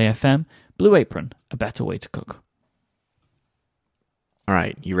and Relay FM. Blue Apron, a better way to cook. All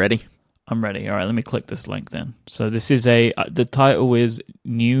right, you ready? I'm ready. All right, let me click this link then. So this is the title is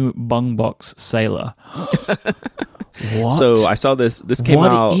New Bung Box Sailor. What? So I saw this came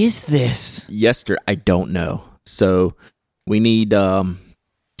out. What is this? Yesterday. I don't know. So we need the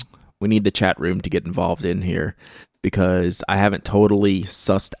chat room to get involved in here because I haven't totally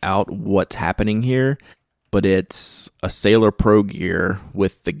sussed out what's happening here, but it's a Sailor Pro gear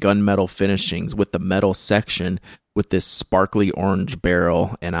with the gunmetal finishings, with the metal section, with this sparkly orange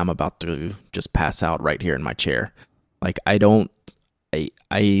barrel, and I'm about to just pass out right here in my chair. Like, I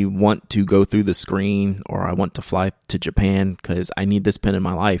want to go through the screen, or I want to fly to Japan because I need this pen in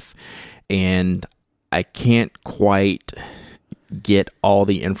my life, and I can't quite get all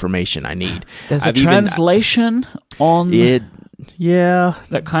the information I need. There's a translation on it. Yeah,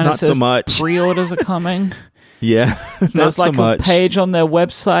 that kind of says so much. Pre-orders are coming. Yeah, there's not like so much. A page on their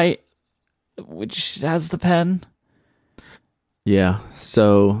website which has the pen. Yeah,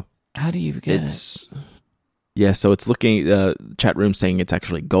 so how do you get it? Yeah, so it's looking, chat room saying it's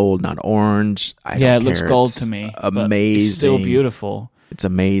actually gold, not orange. It looks gold to me. Amazing. It's still beautiful. It's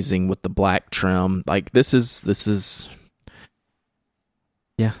amazing with the black trim. Like this is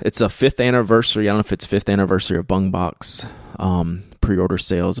yeah, it's a 5th anniversary. I don't know if it's 5th anniversary of Bungbox. Pre-order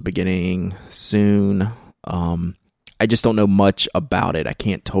sales beginning soon. I just don't know much about it. I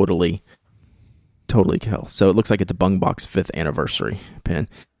can't totally tell. So it looks like it's a Bungbox 5th anniversary pen.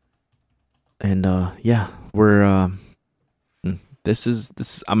 And we're this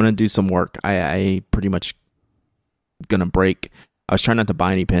is I'm gonna do some work. I pretty much gonna break. I was trying not to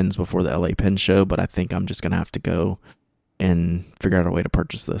buy any pens before the LA Pen Show, but I think I'm just gonna have to go and figure out a way to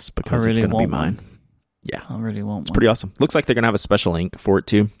purchase this because it's gonna be mine. Yeah, I really want one. It's pretty awesome. Looks like they're gonna have a special ink for it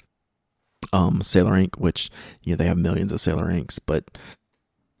too. Sailor ink, which they have millions of Sailor inks, but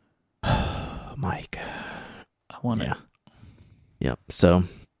Mike, I want it. Yep. So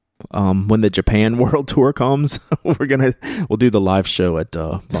when the Japan World Tour comes, we'll do the live show at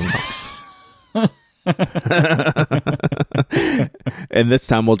Bungbox. And this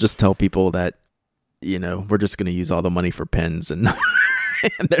time we'll just tell people that we're just going to use all the money for pens and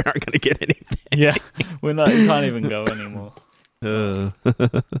and they aren't going to get anything. Yeah, we can't even go anymore.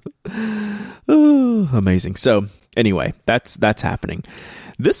 Amazing. So anyway, that's happening.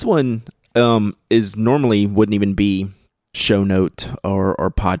 This one is normally wouldn't even be show note or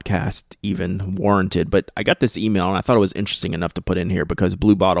podcast even warranted, but I got this email and I thought it was interesting enough to put in here because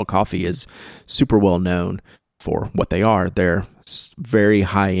Blue Bottle Coffee is super well known for what they are. They're very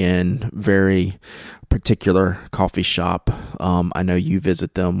high end, very particular coffee shop. I know you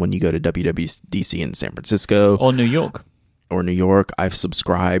visit them when you go to WWDC in San Francisco or New York. I've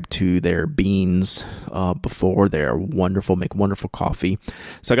subscribed to their beans before. They're wonderful, make wonderful coffee.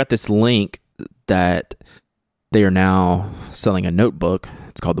 So I got this link that they are now selling a notebook.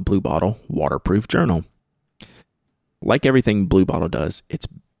 It's called the Blue Bottle Waterproof Journal. Like everything Blue Bottle does, it's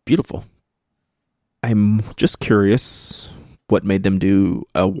beautiful. I'm just curious what made them do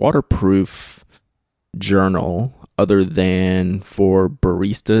a waterproof journal other than for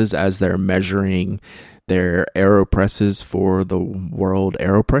baristas as they're measuring their AeroPresses for the World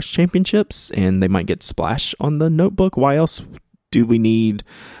AeroPress Championships, and they might get splash on the notebook. Why else do we need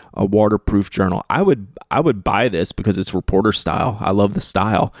a waterproof journal? I would buy this because it's reporter style. I love the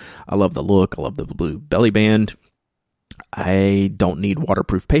style. I love the look. I love the blue belly band. I don't need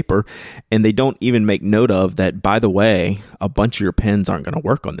waterproof paper, and they don't even make note of that, by the way, a bunch of your pens aren't going to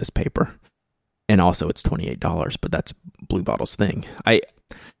work on this paper. And also it's $28, but that's Blue Bottle's thing. I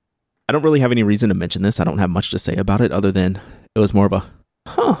don't really have any reason to mention this. I don't have much to say about it other than it was more of a,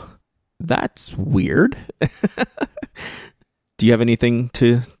 that's weird. Do you have anything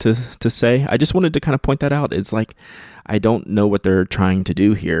to say? I just wanted to kind of point that out. It's like, I don't know what they're trying to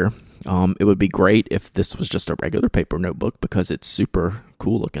do here. It would be great if this was just a regular paper notebook because it's super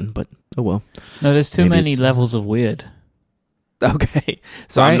cool looking, but oh well. No, there's too many levels of weird. Okay.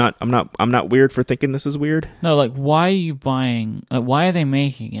 So right? I'm not weird for thinking this is weird. No, like why are you buying, like why are they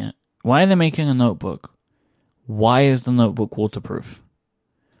making it? Why are they making a notebook? Why is the notebook waterproof?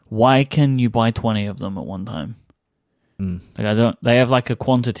 Why can you buy 20 of them at one time? Like they have like a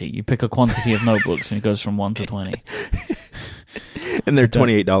quantity. You pick a quantity of notebooks and it goes from 1 to 20. And they're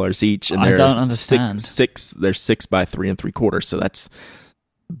 $28 each, and I don't understand. They're 6 by 3 3/4, so that's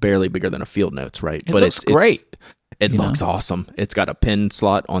barely bigger than a field notes, right? But looks great. It looks awesome. It's got a pen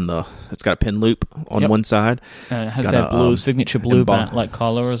slot it's got a pen loop on one side. It has that blue signature blue band like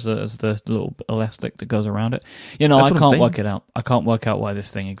collar as the little elastic that goes around it. I can't work it out. I can't work out why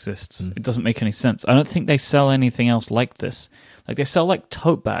this thing exists. It doesn't make any sense. I don't think they sell anything else like this. Like they sell like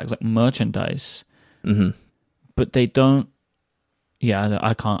tote bags, like merchandise, but they don't. Yeah,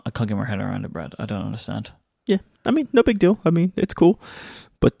 I can't get my head around it, Brad. I don't understand. Yeah, I mean, no big deal. I mean, it's cool,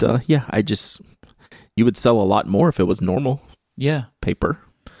 but you would sell a lot more if it was normal. Yeah, paper.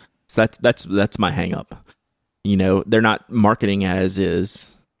 So that's my hang up. They're not marketing as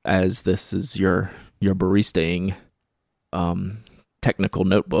this is your baristaing technical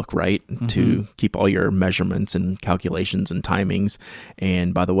notebook, right? Mm-hmm. To keep all your measurements and calculations and timings.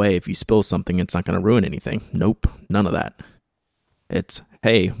 And by the way, if you spill something, it's not going to ruin anything. Nope, none of that. It's,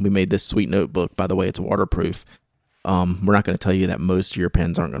 hey, we made this sweet notebook. By the way, it's waterproof. We're not going to tell you that most of your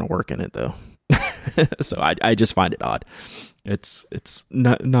pens aren't going to work in it, though. So I just find it odd. It's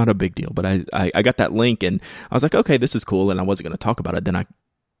not a big deal, but I got that link and I was like, okay, this is cool, and I wasn't going to talk about it. Then I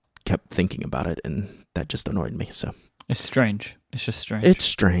kept thinking about it, and that just annoyed me. So it's strange. It's just strange. It's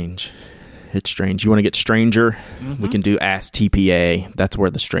strange. You want to get stranger? We can do Ask TPA. That's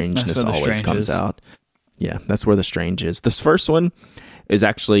where the strangeness always comes out. Yeah, that's where the strange is. This first one is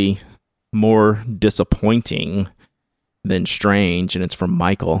actually more disappointing than strange, and it's from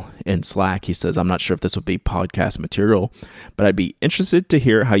Michael in Slack. He says, I'm not sure if this would be podcast material, but I'd be interested to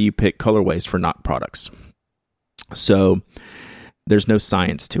hear how you pick colorways for Nock products. So there's no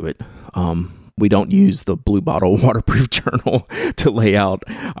science to it. We don't use the Blue Bottle waterproof journal to lay out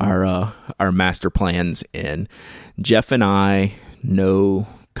our master plans in. Jeff and I know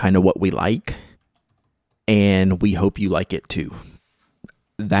kind of what we like, and we hope you like it too.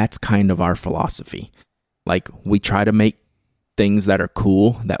 That's kind of our philosophy. Like, we try to make things that are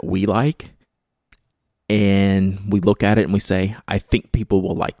cool that we like, and we look at it and we say, I think people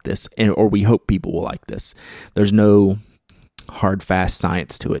will like this, or we hope people will like this. There's no hard, fast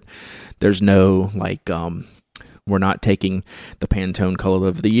science to it. There's no, like, we're not taking the Pantone color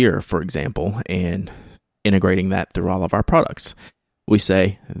of the year, for example, and integrating that through all of our products. We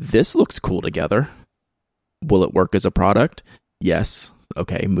say, this looks cool together. Will it work as a product? Yes.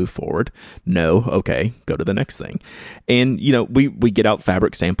 Okay, move forward. No. Okay, go to the next thing. And, we get out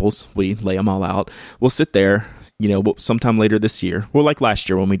fabric samples. We lay them all out. We'll sit there, sometime later this year. Well, like last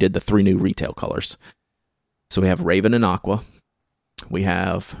year when we did the 3 new retail colors. So we have Raven and Aqua. We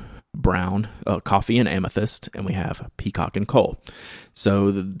have brown, coffee and amethyst, and we have peacock and coal. So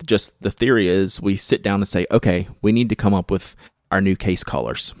the theory is we sit down and say, okay, we need to come up with our new case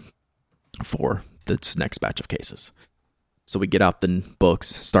colors for this next batch of cases. So we get out the books,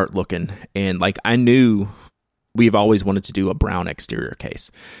 start looking, and like I knew we've always wanted to do a brown exterior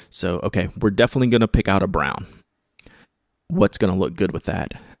case. So, okay, we're definitely going to pick out a brown. What's going to look good with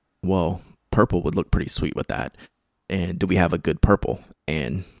that? Well, purple would look pretty sweet with that. And do we have a good purple?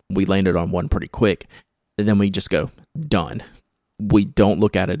 And we landed on one pretty quick. And then we just go, done. We don't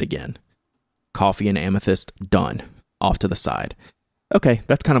look at it again. Coffee and amethyst, done. Off to the side. Okay,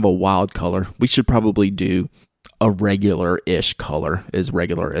 that's kind of a wild color. We should probably do a regular-ish color, as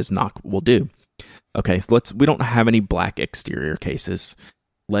regular as Nock will do. Okay, we don't have any black exterior cases.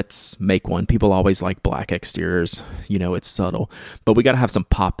 Let's make one. People always like black exteriors. It's subtle. But we got to have some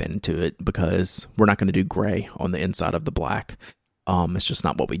pop into it because we're not going to do gray on the inside of the black. It's just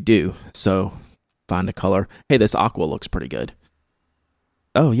not what we do. So find a color. Hey, this aqua looks pretty good.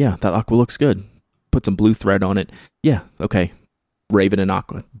 Oh, yeah, that aqua looks good. Put some blue thread on it. Yeah, okay. Raven and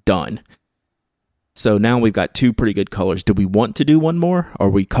aqua, done. So now we've got 2 pretty good colors. Do we want to do one more? Are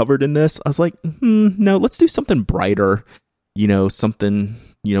we covered in this? I was like, no, let's do something brighter, something,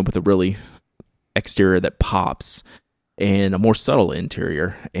 with a really exterior that pops and a more subtle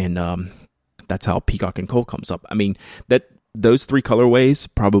interior. And that's how peacock and coal comes up. I mean, those 3 colorways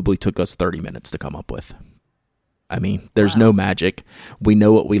probably took us 30 minutes to come up with. I mean, there's no magic. We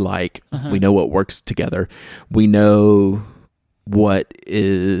know what we like. We know what works together. We know what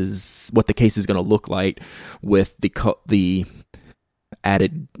the case is going to look like with the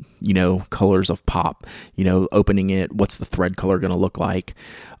added, colors of pop, opening it. What's the thread color going to look like?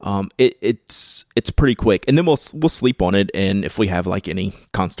 It's pretty quick, and then we'll sleep on it. And if we have like any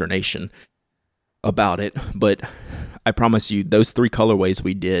consternation about it, but I promise you, those 3 colorways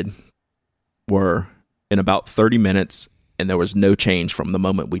we did were in about 30 minutes, and there was no change from the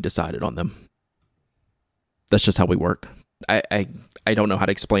moment we decided on them. That's just how we work. I don't know how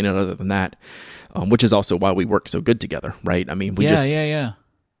to explain it other than that, which is also why we work so good together, right? I mean,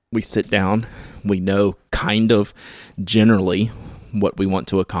 we sit down, we know kind of generally what we want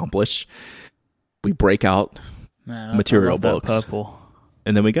to accomplish. We break out material books, purple,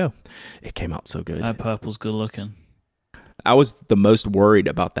 and then we go. It came out so good. That purple's good looking. I was the most worried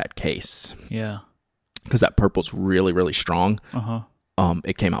about that case. Yeah, because that purple's really, really strong.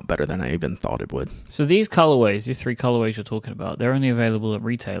 It came out better than I even thought it would. So these 3 colorways you're talking about, they're only available at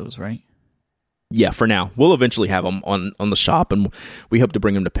retailers, right? Yeah, for now. We'll eventually have them on the shop, and we hope to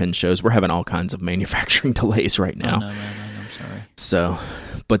bring them to pen shows. We're having all kinds of manufacturing delays right now. No, I'm sorry. So,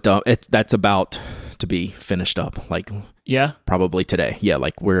 but that's about to be finished up. Probably today. Yeah,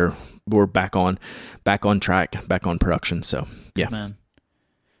 we're back on track, back on production. So yeah, man.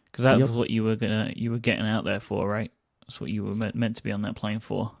 Because that was what you were getting out there for, right? That's what you were meant to be on that plane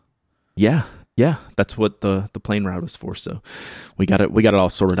for. Yeah, that's what the plane ride was for. So we got it all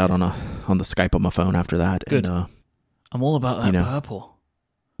sorted out on the Skype on my phone after that. Good. And, I'm all about that purple.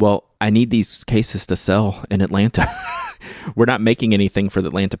 Well, I need these cases to sell in Atlanta. We're not making anything for the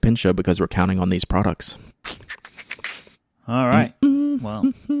Atlanta Pen Show because we're counting on these products. All right. Well,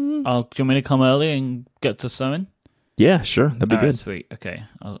 do you want me to come early and get to sewing? Yeah, sure. That'd be good. Sweet. Okay,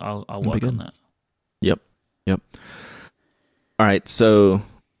 I'll work on that. Yep. All right, so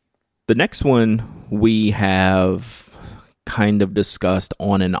the next one we have kind of discussed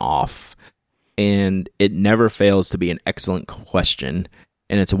on and off, and it never fails to be an excellent question,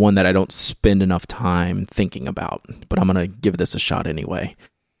 and it's one that I don't spend enough time thinking about, but I'm going to give this a shot anyway.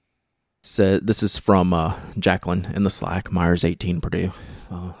 So this is from Jacqueline in the Slack, Myers 18 Purdue.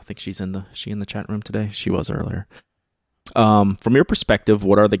 I think she in the chat room today? She was earlier. From your perspective,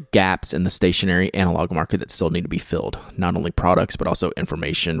 what are the gaps in the stationary analog market that still need to be filled? Not only products, but also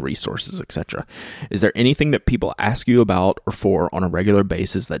information, resources, etc. Is there anything that people ask you about or for on a regular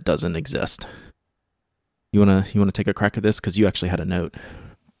basis that doesn't exist? You wanna take a crack at this, because you actually had a note.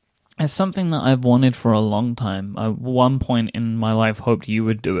 It's something that I've wanted for a long time. At one point in my life, hoped you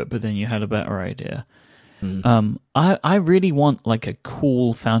would do it, but then you had a better idea. I really want like a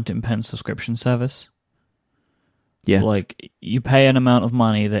cool fountain pen subscription service. Yeah. Like, you pay an amount of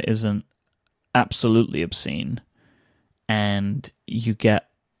money that isn't absolutely obscene, and you get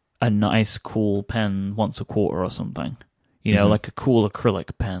a nice, cool pen once a quarter or something. You know, like a cool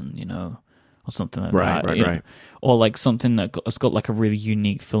acrylic pen, you know, or something like that. Right. Or like something that's got like a really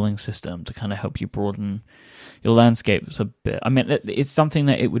unique filling system to kind of help you broaden your landscapes a bit. I mean, it's something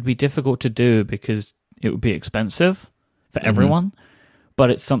that it would be difficult to do because it would be expensive for everyone, but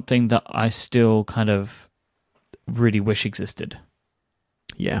it's something that I still kind of really wish existed.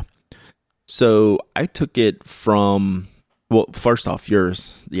 Yeah. So I took it from, well, first off,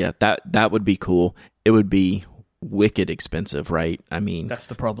 yours. Yeah, that would be cool. It would be wicked expensive, right? I mean, that's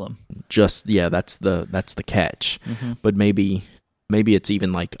the problem. That's the catch. But maybe it's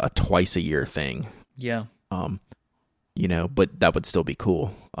even like a twice a year thing. Yeah. You know, but that would still be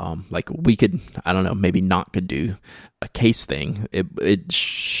cool. Like we could, I don't know, maybe not could do a case thing. It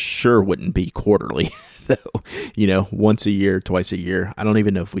sure wouldn't be quarterly though. You know, once a year, twice a year. I don't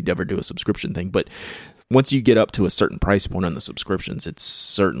even know if we'd ever do a subscription thing, but once you get up to a certain price point on the subscriptions, it's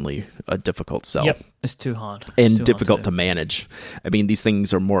certainly a difficult sell. Yep, it's too hard. And difficult to manage. I mean, these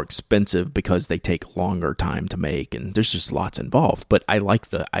things are more expensive because they take longer time to make, and there's just lots involved. But I like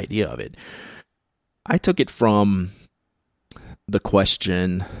the idea of it. I took it from the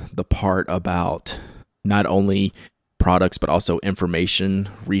question, the part about not only products but also information,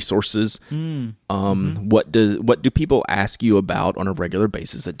 resources. What do people ask you about on a regular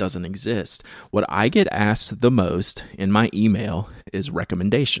basis that doesn't exist? What I get asked the most in my email is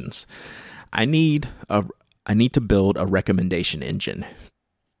recommendations. I need to build a recommendation engine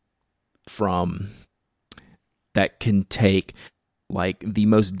from that can take like the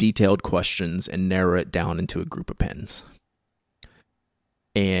most detailed questions and narrow it down into a group of pens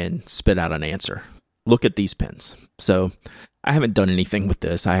and spit out an answer. Look at these pens. So I haven't done anything with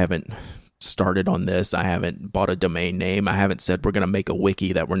this. I haven't started on this. I haven't bought a domain name. I haven't said we're going to make a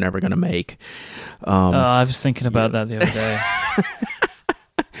wiki that we're never going to make. I was thinking about that the other day.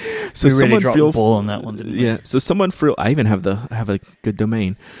 So we really dropped the ball on that one, didn't we? Yeah. So I even have a good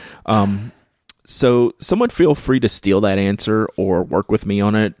domain. So someone feel free to steal that answer or work with me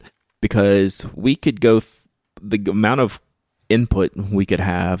on it, because we could go the amount of input we could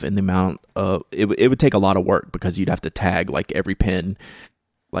have and the amount of it would take a lot of work, because you'd have to tag like every pen.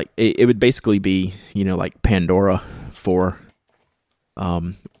 Like it would basically be, you know, like Pandora for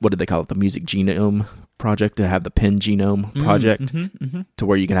what did they call it, the Music Genome Project, to have the Pen Genome Project, to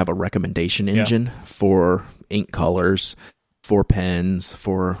where you can have a recommendation engine for ink colors, for pens,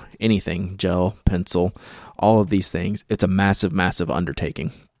 for anything, gel, pencil, all of these things. It's a massive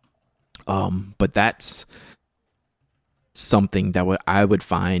undertaking, but that's something that I would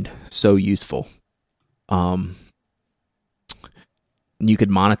find so useful. You could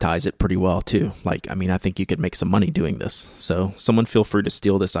monetize it pretty well too. Like, I mean, I think you could make some money doing this. So someone feel free to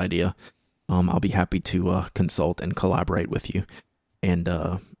steal this idea. I'll be happy to consult and collaborate with you. And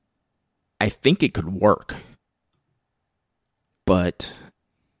I think it could work, but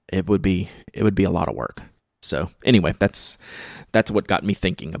it would be a lot of work. So anyway, that's what got me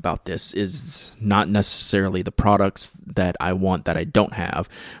thinking about this, is not necessarily the products that I want that I don't have,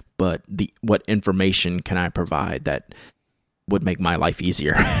 but what information can I provide that would make my life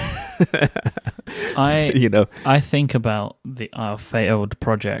easier. I think about our failed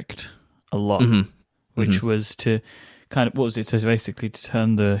project a lot, which was to kind of, what was it? So basically to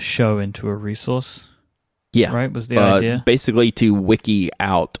turn the show into a resource. Yeah. Right? Was the idea? Basically to wiki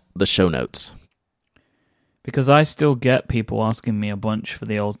out the show notes. Because I still get people asking me a bunch for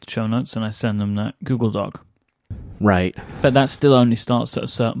the old show notes, and I send them that Google Doc. Right. But that still only starts at a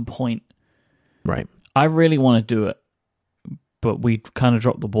certain point. Right. I really want to do it, but we kind of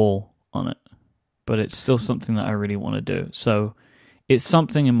dropped the ball on it. But it's still something that I really want to do. So it's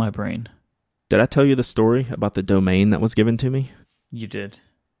something in my brain. Did I tell you the story about the domain that was given to me? You did.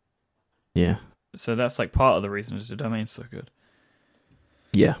 Yeah. So that's like part of the reason is the domain's so good.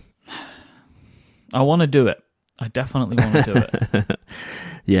 Yeah. I want to do it. I definitely want to do it.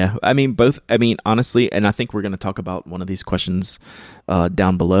 Yeah, I mean, both. I mean, honestly, and I think we're going to talk about one of these questions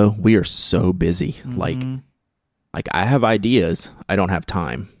down below. We are so busy. Like I have ideas. I don't have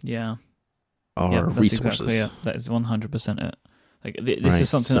time. Yeah. Or resources. Exactly, yeah. That is 100% it. Like this is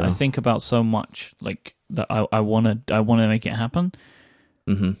something that I think about so much. Like that I want to make it happen.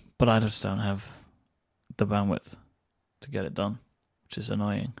 Mm-hmm. But I just don't have the bandwidth to get it done, which is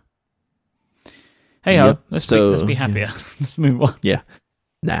annoying. Hey, let's be happier. Yeah. Let's move on. Yeah.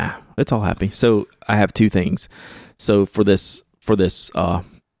 Nah, it's all happy. So I have two things. So for this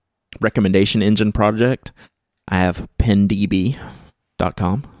recommendation engine project, I have pendb.com,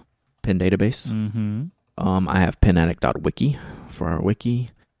 pen database. Mm-hmm. I have penaddict.wiki for our wiki.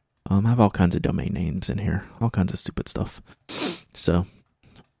 I have all kinds of domain names in here, all kinds of stupid stuff. So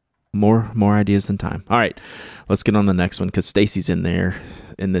more ideas than time. All right, let's get on the next one because Stacy's in there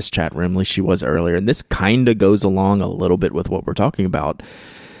in this chat room. At least she was earlier, and this kind of goes along a little bit with what we're talking about.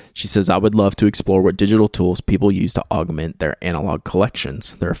 She says, I would love to explore what digital tools people use to augment their analog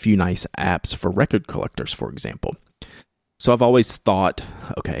collections. There are a few nice apps for record collectors, for example. So I've always thought,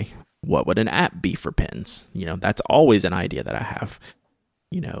 okay, what would an app be for pens? You know, that's always an idea that I have.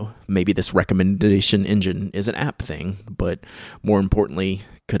 You know, maybe this recommendation engine is an app thing, but more importantly,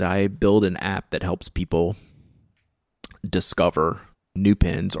 could I build an app that helps people discover new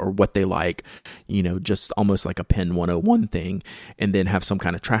pens or what they like, you know, just almost like a Pen 101 thing, and then have some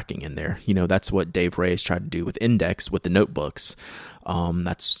kind of tracking in there. You know, that's what Dave Ray has tried to do with Index with the notebooks.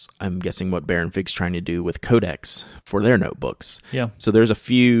 That's, I'm guessing, what Baron Fig's trying to do with Codex for their notebooks. Yeah. So there's a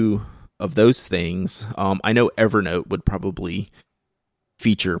few of those things. I know Evernote would probably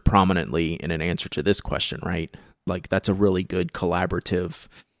feature prominently in an answer to this question, right? Like that's a really good collaborative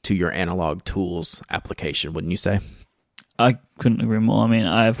to your analog tools application, wouldn't you say? I couldn't agree more. I mean,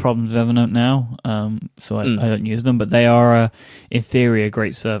 I have problems with Evernote now, so I don't use them, but they are, in theory, a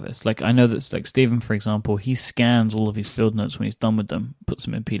great service. Like, I know that, like, Stephen, for example, he scans all of his field notes when he's done with them, puts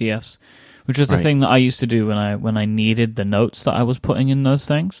them in PDFs, which was the thing that I used to do when I needed the notes that I was putting in those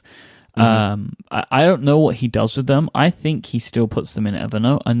things. I don't know what he does with them. I think he still puts them in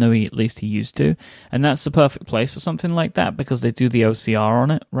Evernote. I know at least he used to, and that's the perfect place for something like that because they do the OCR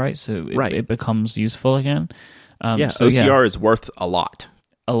on it, right? So it becomes useful again. OCR is worth a lot.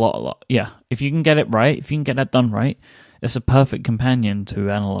 A lot. Yeah. If you can get it right, if you can get that done right, it's a perfect companion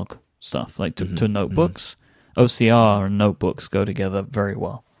to analog stuff, like to notebooks. OCR and notebooks go together very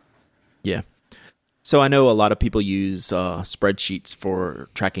well. Yeah. So I know a lot of people use spreadsheets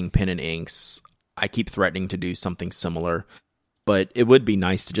for tracking pen and inks. I keep threatening to do something similar, but it would be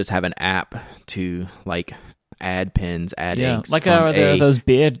nice to just have an app to like add pens, add inks. Like there are those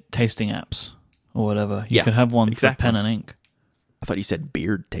beer tasting apps. Or whatever. You could have one for pen and ink. I thought you said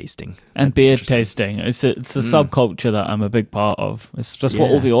beard tasting. And beard tasting. It's a subculture that I'm a big part of. It's just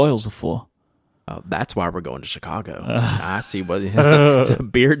what all the oils are for. Oh, that's why we're going to Chicago. I see what it's a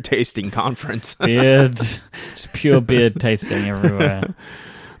beard tasting conference. Just pure beard tasting everywhere.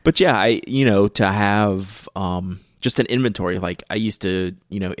 But yeah, to have just an inventory. Like I used to,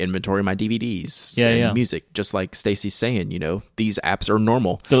 inventory my DVDs and music, just like Stacy's saying, these apps are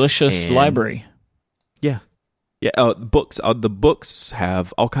normal. Delicious library. Yeah. Yeah. Books. The books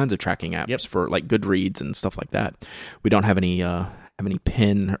have all kinds of tracking apps for like Goodreads and stuff like that. We don't have any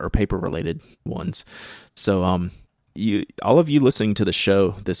pen or paper related ones. So, all of you listening to the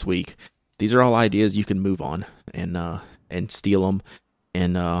show this week, these are all ideas you can move on and steal them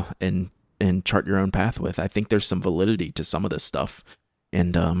and chart your own path with. I think there's some validity to some of this stuff,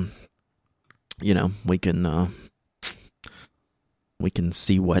 and we can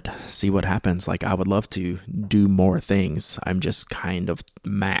see what happens. Like I would love to do more things. I'm just kind of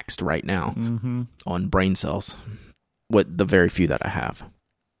maxed right now on brain cells with the very few that I have.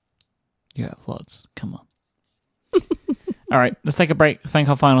 You have lots. Come on. All right, let's take a break. Thank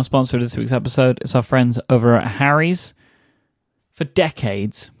our final sponsor of this week's episode. It's our friends over at Harry's. For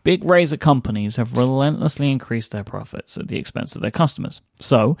decades, big razor companies have relentlessly increased their profits at the expense of their customers.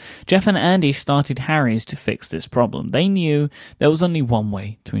 So, Jeff and Andy started Harry's to fix this problem. They knew there was only one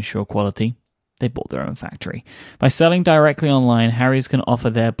way to ensure quality. They bought their own factory. By selling directly online, Harry's can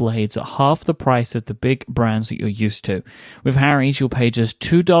offer their blades at half the price of the big brands that you're used to. With Harry's, you'll pay just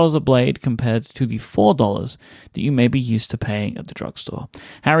 $2 a blade compared to the $4 that you may be used to paying at the drugstore.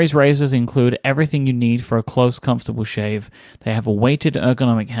 Harry's razors include everything you need for a close, comfortable shave. They have a weighted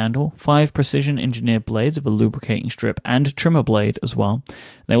ergonomic handle, 5 precision-engineered blades of a lubricating strip, and a trimmer blade as well.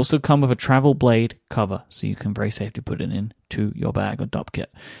 They also come with a travel blade cover, so you can very safely put it into your bag or dopp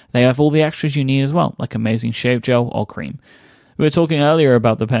kit. They have all the extras you need as well, like amazing shave gel or cream. We were talking earlier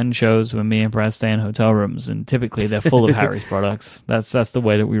about the pen shows when me and Brad stay in hotel rooms, and typically they're full of Harry's products. That's the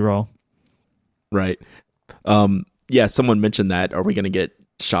way that we roll. Right. Yeah, someone mentioned that. Are we going to get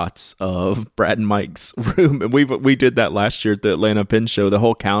shots of Brad and Mike's room? And we did that last year at the Atlanta Pen Show. The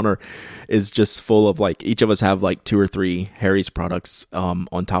whole counter is just full of, like, each of us have like 2 or 3 Harry's products on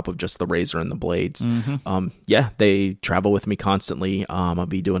top of just the razor and the blades. Mm-hmm. Yeah, they travel with me constantly. I'll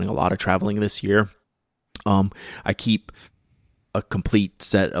be doing a lot of traveling this year. I keep a complete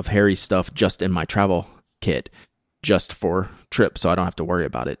set of Harry stuff just in my travel kit, just for trips, so I don't have to worry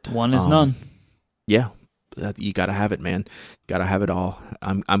about it. One is none. Yeah, you gotta have it, man. Gotta have it all.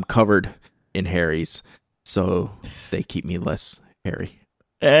 I'm covered in Harry's, so they keep me less hairy.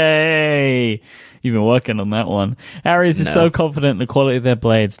 Hey, you've been working on that one. Harry's is so confident in the quality of their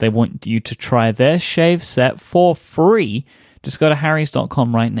blades, they want you to try their shave set for free. Just go to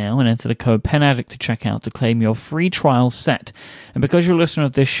harrys.com right now and enter the code PENADDICT to check out to claim your free trial set. And because you're a listener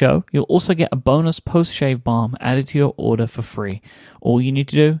of this show, you'll also get a bonus post-shave balm added to your order for free. All you need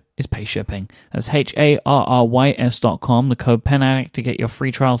to do is pay shipping. That's harrys.com, the code PENADDICT to get your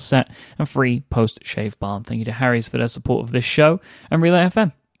free trial set and free post-shave balm. Thank you to Harry's for their support of this show and Relay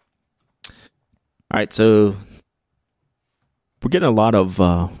FM. All right, so we're getting a lot of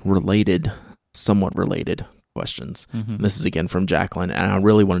somewhat related questions. Mm-hmm. This is again from Jacqueline, and I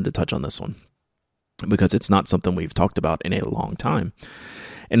really wanted to touch on this one because it's not something we've talked about in a long time.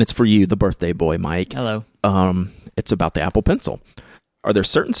 And it's for you, the birthday boy, Mike. Hello. It's about the Apple Pencil. Are there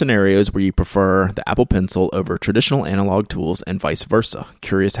certain scenarios where you prefer the Apple Pencil over traditional analog tools and vice versa?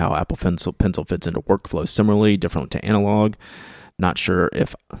 Curious how Apple Pencil fits into workflow similarly, different to analog. Not sure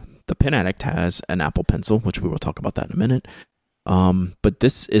if the Pen Addict has an Apple Pencil, which we will talk about that in a minute. But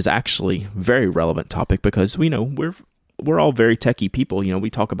this is actually a very relevant topic because we know we're all very techie people. You know,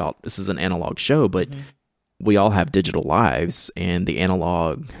 we talk about this is an analog show, but we all have digital lives, and the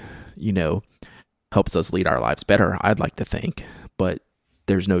analog, helps us lead our lives better, I'd like to think. But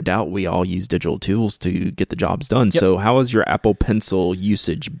there's no doubt we all use digital tools to get the jobs done. Yep. So how has your Apple Pencil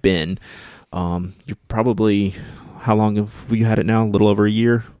usage been? You're probably, how long have we had it now? A little over a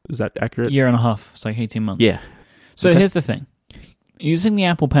year? Is that accurate? Year and a half. It's like 18 months. Yeah. So here's the thing. Using the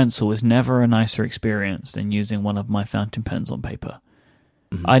Apple Pencil is never a nicer experience than using one of my fountain pens on paper.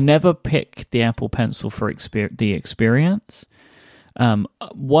 Mm-hmm. I never pick the Apple Pencil for the experience.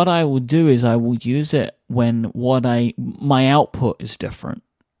 What I will do is I will use it when my output is different.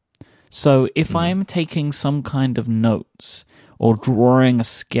 So if I'm taking some kind of notes or drawing a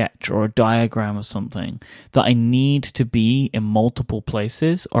sketch or a diagram or something that I need to be in multiple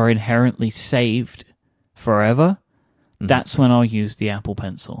places or inherently saved forever, that's when I'll use the Apple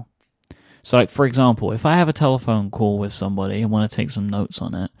Pencil. So, like, for example, if I have a telephone call with somebody and want to take some notes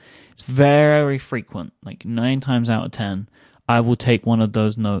on it, it's very frequent, like 9 times out of 10, I will take one of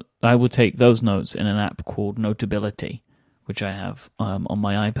those notes. I will take those notes in an app called Notability, which I have on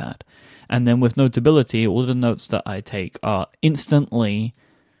my iPad. And then with Notability, all the notes that I take are instantly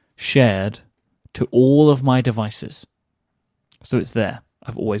shared to all of my devices. So it's there.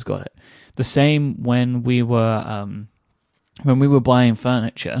 I've always got it. The same when we were buying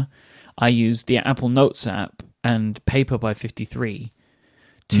furniture, I used the Apple Notes app and Paper by 53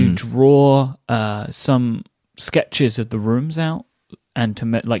 to draw some sketches of the rooms out and to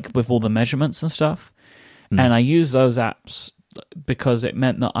with all the measurements and stuff. And I used those apps because it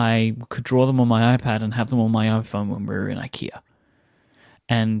meant that I could draw them on my iPad and have them on my iPhone when we were in IKEA.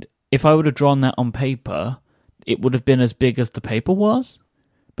 And if I would have drawn that on paper, it would have been as big as the paper was.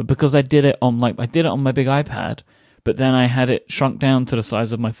 But because I did it on my big iPad, but then I had it shrunk down to the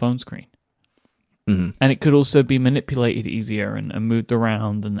size of my phone screen. Mm-hmm. And it could also be manipulated easier and moved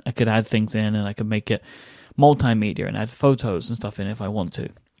around, and I could add things in, and I could make it multimedia and add photos and stuff in if I want to.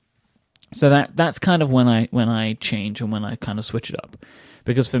 So that's kind of when I change and when I kind of switch it up.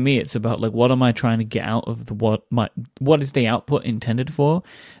 Because for me, it's about like, what am I trying to get out of what is the output intended for?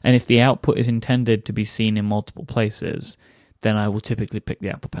 And if the output is intended to be seen in multiple places, then I will typically pick the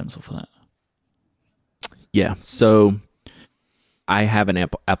Apple Pencil for that. Yeah, so I have an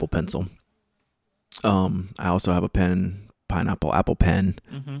Apple Pencil. I also have a Pineapple Apple Pen.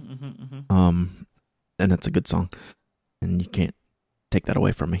 And that's a good song. And you can't take that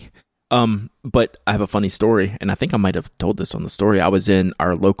away from me. But I have a funny story, and I think I might have told this on the story. I was in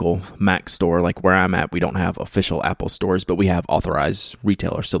our local Mac store, like where I'm at. We don't have official Apple stores, but we have authorized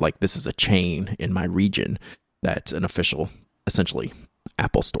retailers. So like this is a chain in my region that's an official, essentially,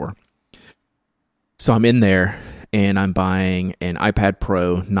 Apple store. So I'm in there, and I'm buying an iPad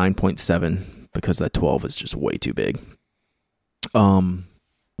Pro 9.7 because that 12 is just way too big.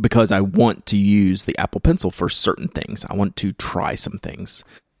 because I want to use the Apple Pencil for certain things. I want to try some things.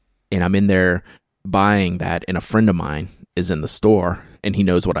 And I'm in there buying that, and a friend of mine is in the store, and he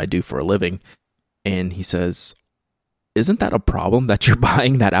knows what I do for a living. And he says, isn't that a problem that you're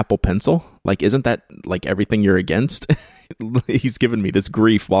buying that Apple Pencil? Like, isn't that like everything you're against? He's giving me this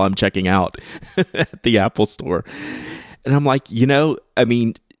grief while I'm checking out at the Apple store. And I'm like, I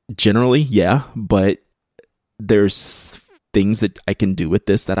mean, generally, yeah, but there's things that I can do with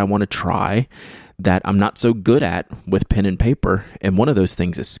this that I want to try that I'm not so good at with pen and paper. And one of those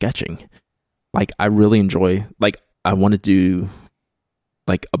things is sketching. Like, I really enjoy, like, I want to do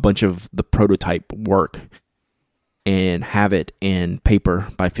like a bunch of the prototype work and have it in paper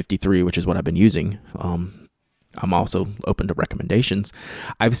by 53, which is what I've been using. I'm also open to recommendations.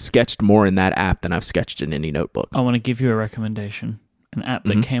 I've sketched more in that app than I've sketched in any notebook. I want to give you a recommendation. An app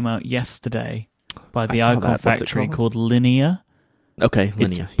that came out yesterday by the Icon Factory called Linear. Okay,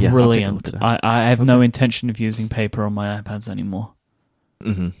 Linear. It's brilliant. I have no intention of using paper on my iPads anymore.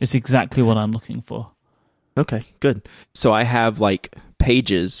 Mm-hmm. It's exactly what I'm looking for. Okay, good. So I have like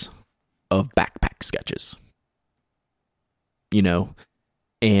pages of backpack sketches,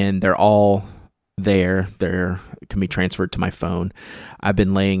 and they're all there. They can be transferred to my phone. I've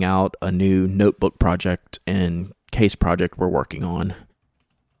been laying out a new notebook project and case project we're working on,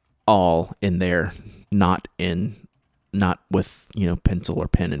 all in there, not with pencil or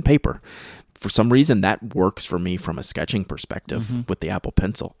pen and paper. For some reason, that works for me from a sketching perspective with the Apple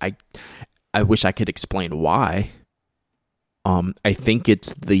Pencil. I wish I could explain why. I think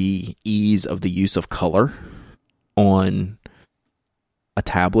it's the ease of the use of color on a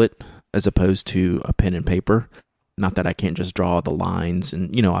tablet as opposed to a pen and paper. Not that I can't just draw the lines,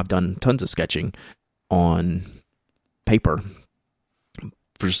 and I've done tons of sketching on paper.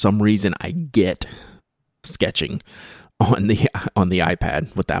 For some reason, I get sketching on the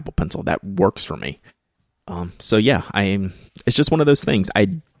iPad with the Apple Pencil. That works for me. So yeah, it's just one of those things. I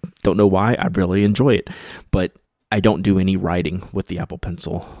don't know why. I really enjoy it, but I don't do any writing with the Apple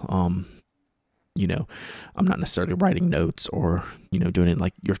Pencil. I'm not necessarily writing notes or, doing it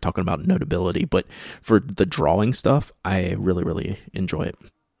like you're talking about Notability, but for the drawing stuff, I really, really enjoy it.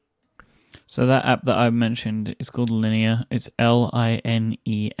 So that app that I mentioned is called Linear. It's Linea.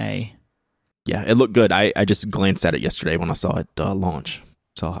 Yeah, it looked good. I just glanced at it yesterday when I saw it launch.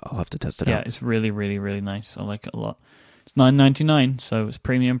 So I'll have to test it out. Yeah, it's really, really, really nice. I like it a lot. It's $9.99, so it's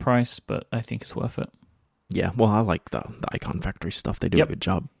premium price, but I think it's worth it. Yeah, well, I like the Icon Factory stuff. They do a good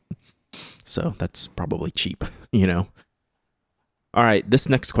job. So that's probably cheap, All right, this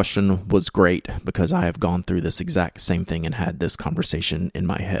next question was great because I have gone through this exact same thing and had this conversation in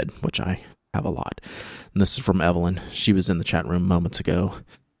my head, which I have a lot. And this is from Evelyn. She was in the chat room moments ago.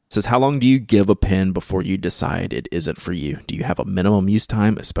 It says, how long do you give a pen before you decide it isn't for you? Do you have a minimum use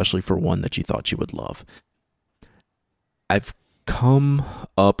time, especially for one that you thought you would love? I've come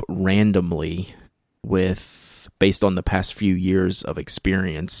up randomly based on the past few years of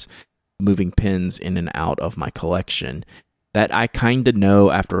experience moving pens in and out of my collection, that I kind of know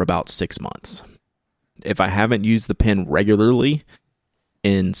after about 6 months. If I haven't used the pen regularly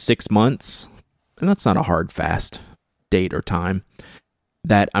in 6 months, and that's not a hard, fast date or time,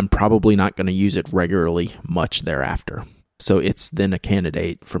 that I'm probably not going to use it regularly much thereafter. So it's then a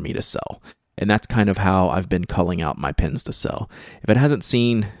candidate for me to sell. And that's kind of how I've been culling out my pens to sell. If it hasn't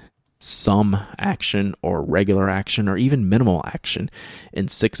seen some action or regular action or even minimal action in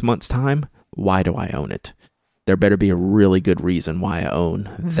 6 months' time, why do I own it? There better be a really good reason why I own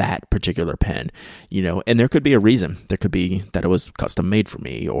that particular pen, and there could be a reason. There could be that it was custom made for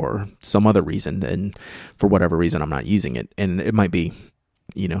me or some other reason, and for whatever reason, I'm not using it. And it might be,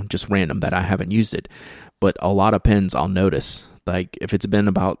 just random that I haven't used it. But a lot of pens I'll notice, like if it's been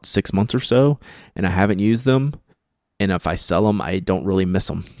about 6 months or so and I haven't used them, and if I sell them, I don't really miss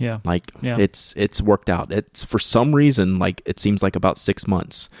them. Yeah. It's worked out. It's for some reason, like it seems like about 6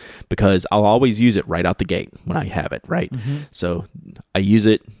 months because I'll always use it right out the gate when I have it, right? Mm-hmm. So I use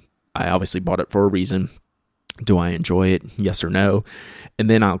it. I obviously bought it for a reason. Do I enjoy it? Yes or no? And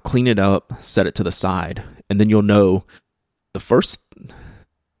then I'll clean it up, set it to the side, and then you'll know the first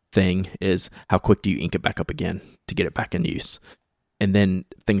thing is how quick do you ink it back up again to get it back in use? And then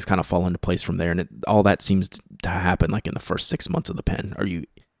things kind of fall into place from there. And all that seems to happen like in the first 6 months of the pen. Are you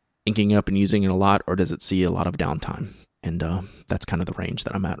inking it up and using it a lot, or does it see a lot of downtime? And that's kind of the range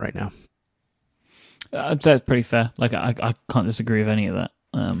that I'm at right now. I'd say it's pretty fair. Like I can't disagree with any of that.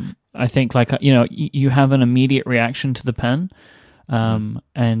 I think you have an immediate reaction to the pen. And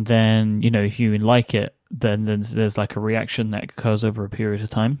then, if you like it, then there's like a reaction that occurs over a period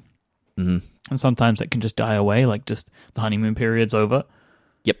of time. Mm-hmm. And sometimes it can just die away, like just the honeymoon period's over.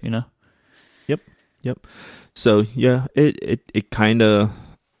 Yep. You know? Yep. So, yeah, it kind of,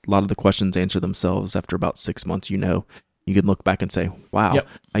 a lot of the questions answer themselves after about 6 months. You can look back and say, wow,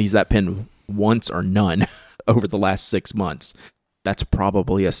 I used that pen once or none over the last 6 months. That's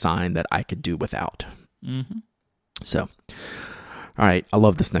probably a sign that I could do without. Mm-hmm. So, all right, I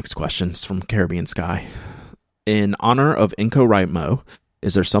love this next question. It's from Caribbean Sky. In honor of NaCoWriMo,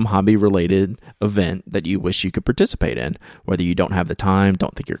 is there some hobby-related event that you wish you could participate in, whether you don't have the time,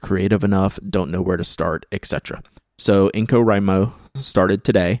 don't think you're creative enough, don't know where to start, etc.? So NaCoWriMo started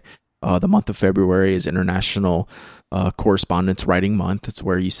today. The month of February is International Correspondence Writing Month. It's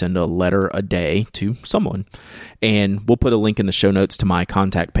where you send a letter a day to someone. And we'll put a link in the show notes to my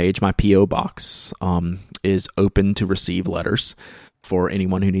contact page. My P.O. box is open to receive letters for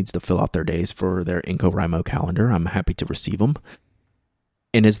anyone who needs to fill out their days for their NaCoWriMo calendar. I'm happy to receive them.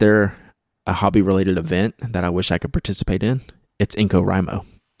 And is there a hobby-related event that I wish I could participate in? It's NaCoWriMo.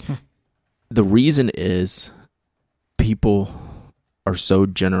 The reason is people are so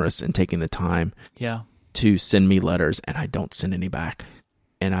generous in taking the time to send me letters, and I don't send any back.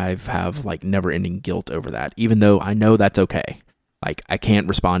 And I have like never-ending guilt over that, even though I know that's okay. Like, I can't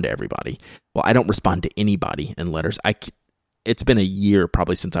respond to everybody. Well, I don't respond to anybody in letters. It's been a year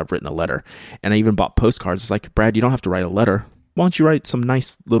probably since I've written a letter, and I even bought postcards. It's like, Brad, you don't have to write a letter. Why don't you write some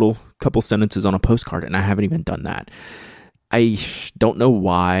nice little couple sentences on a postcard? And I haven't even done that. I don't know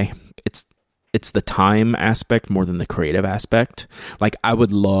why. It's the time aspect more than the creative aspect. Like, I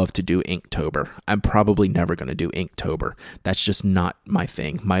would love to do Inktober. I'm probably never going to do Inktober. That's just not my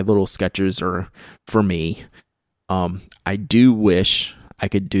thing. My little sketches are for me. I do wish I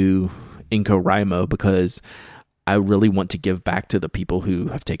could do NaCoWriMo because I really want to give back to the people who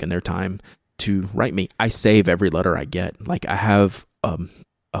have taken their time to write me. I save every letter I get. Like, I have a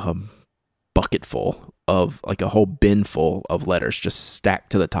bucket full of, like, a whole bin full of letters just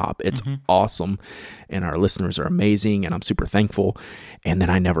stacked to the top. It's awesome, and our listeners are amazing, and I'm super thankful. And then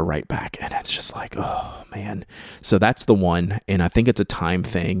I never write back, and it's just like, oh man. So that's the one, and I think it's a time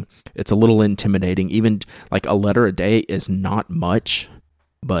thing. It's a little intimidating. Even like a letter a day is not much,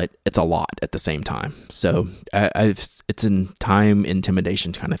 but it's a lot at the same time. So it's a time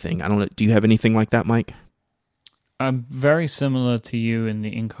intimidation kind of thing. I don't know. Do you have anything like that, Mike? I'm very similar to you in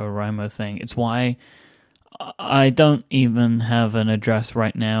the NaCoWriMo thing. It's why I don't even have an address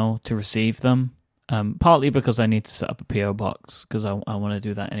right now to receive them. Partly because I need to set up a PO box because I want to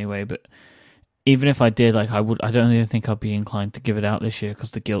do that anyway. But even if I did, like, I don't even think I'd be inclined to give it out this year because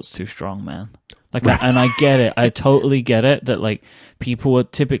the guilt's too strong, man. Like, and I get it. I totally get it that, like, people are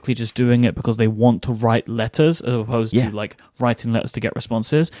typically just doing it because they want to write letters as opposed to, like, writing letters to get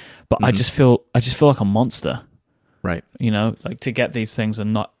responses. But I just feel like a monster. Right. You know, like, to get these things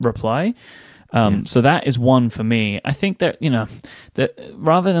and not reply. So that is one for me. I think that, that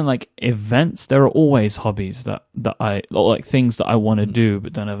rather than like events, there are always hobbies or like things that I want to do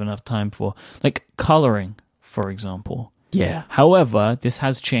but don't have enough time for, like coloring, for example. Yeah. However, this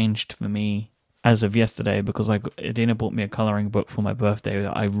has changed for me as of yesterday because Adina bought me a coloring book for my birthday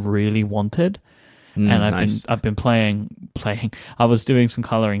that I really wanted. And I've been playing. I was doing some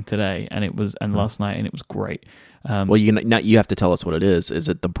coloring today, and last night, and it was great. Well, you have to tell us what it is. Is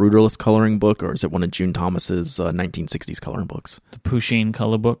it the Brutalist coloring book, or is it one of June Thomas's 1960s coloring books? The Pusheen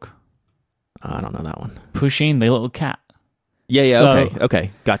color book. I don't know that one. Pusheen, the little cat. Yeah.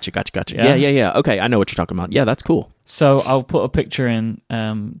 Okay. Gotcha. Yeah. Okay, I know what you're talking about. Yeah, that's cool. So I'll put a picture in.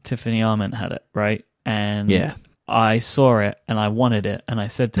 Tiffany Arment had it, right? And I saw it and I wanted it, and I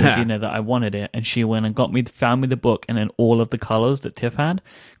said to Adina that I wanted it, and she went and found me the book, and then all of the colors that Tiff had,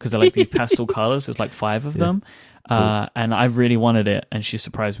 because they're like these pastel colors. There's like 5 of them, cool. And I really wanted it, and she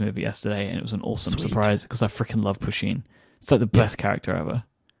surprised me with it yesterday, and it was an awesome surprise because I freaking love Pusheen. It's like the best character ever.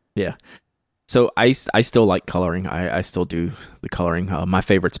 Yeah. So I still like coloring. I still do the coloring. My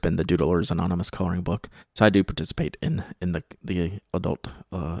favorite's been the Doodlers Anonymous coloring book. So I do participate in the adult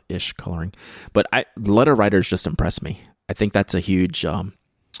ish coloring. But letter writers just impress me. I think that's a huge deal.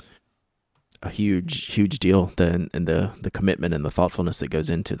 The commitment and the thoughtfulness that goes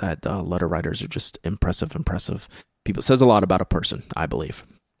into that. Letter writers are just impressive people. It says a lot about a person, I believe.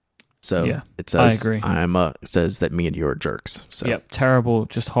 So it says, I agree. It says that me and you are jerks. So. Yep, terrible,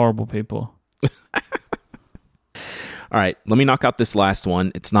 just horrible people. All right, let me knock out this last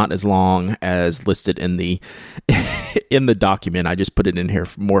one. It's not as long as listed in the in the document. I just put it in here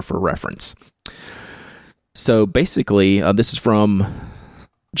more for reference. So basically, this is from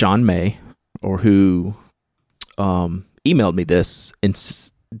John May, who emailed me this and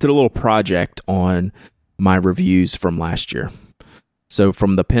did a little project on my reviews from last year. So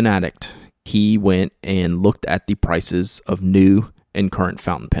from the Pen Addict, he went and looked at the prices of new and current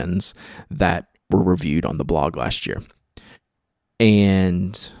fountain pens that were reviewed on the blog last year.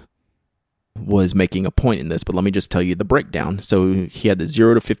 And was making a point in this, but let me just tell you the breakdown. So he had the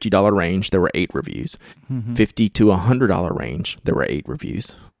 $0 to $50 range, there were 8 reviews. $50 to $100 range, there were 8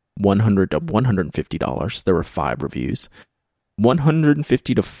 reviews. $100 to $150, there were 5 reviews. $150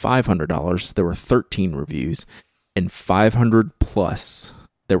 to $500, there were 13 reviews. And $500 plus,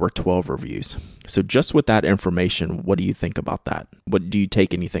 there were 12 reviews. So just with that information, what do you think about that? What do you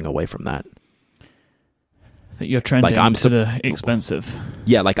take anything away from that? That you're trending to the expensive.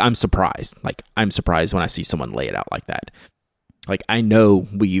 Yeah, like I'm surprised. Like I'm surprised when I see someone lay it out like that. Like I know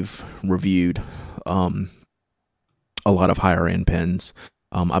we've reviewed a lot of higher end pens.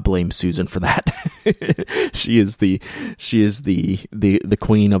 I blame Susan for that. she is the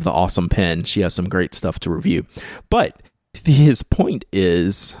queen of the awesome pen. She has some great stuff to review. But his point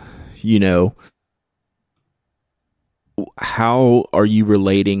is, you know, how are you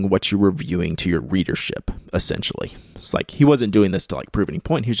relating what you're reviewing to your readership, essentially? It's like he wasn't doing this to like prove any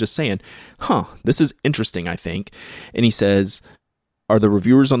point. He was just saying, this is interesting, I think. And he says, are the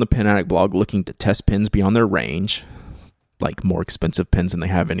reviewers on the Pen Addict blog looking to test pens beyond their range, like more expensive pens than they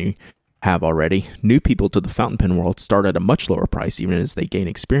have already? New people to the fountain pen world start at a much lower price. Even as they gain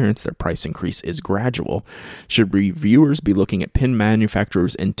experience, their price increase is gradual. Should reviewers be looking at pen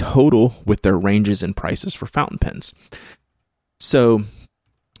manufacturers in total with their ranges and prices for fountain pens? So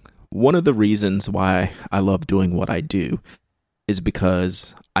one of the reasons why I love doing what I do is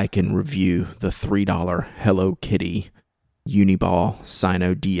because I can review the $3 Hello Kitty Uniball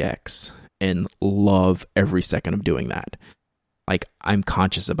Sino DX and love every second of doing that. Like, I'm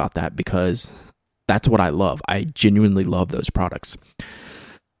conscious about that because that's what I love. I genuinely love those products.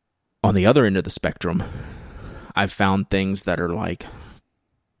 On the other end of the spectrum, I've found things that are like,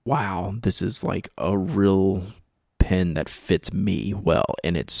 wow, this is like a real pen that fits me well,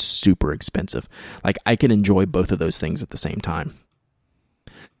 and it's super expensive. Like, I can enjoy both of those things at the same time.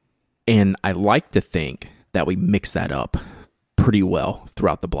 And I like to think that we mix that up pretty well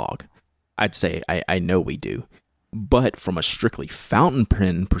throughout the blog. I'd say I know we do. But from a strictly fountain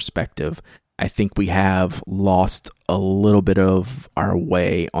pen perspective, I think we have lost a little bit of our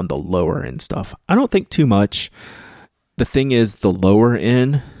way on the lower end stuff. I don't think too much. The thing is, the lower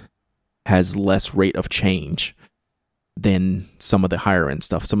end has less rate of change than some of the higher end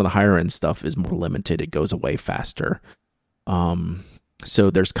stuff. Some of the higher end stuff is more limited. It goes away faster.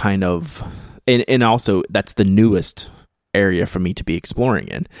 So there's kind of, and also that's the newest area for me to be exploring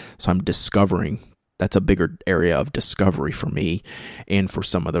in. So I'm discovering. That's a bigger area of discovery for me and for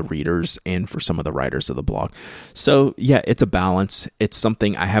some of the readers and for some of the writers of the blog. So yeah, it's a balance. It's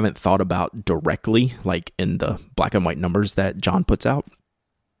something I haven't thought about directly, like in the black and white numbers that John puts out.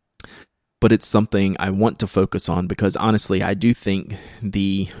 But it's something I want to focus on because honestly, I do think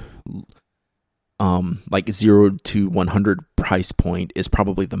the like 0 to 100 price point is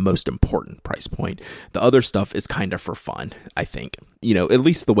probably the most important price point. The other stuff is kind of for fun, I think. You know, at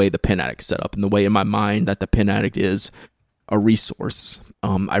least the way the Pen Addict set up and the way in my mind that the Pen Addict is a resource.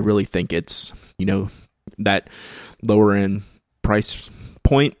 I really think it's, you know, that lower end price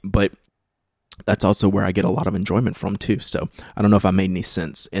point, but that's also where I get a lot of enjoyment from too. So I don't know if I made any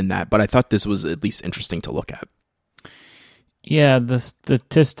sense in that, but I thought this was at least interesting to look at. Yeah, the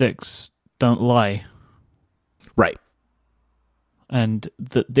statistics don't lie. Right. And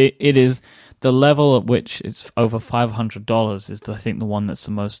it is the level at which it's over $500 is, I think, the one that's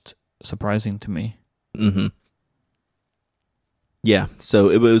the most surprising to me. Mm-hmm. Yeah,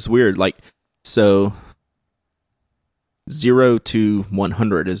 so it was weird. Like, so 0 to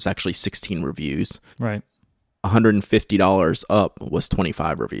 100 is actually 16 reviews. Right. $150 up was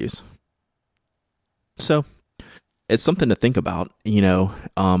 25 reviews. So it's something to think about, you know.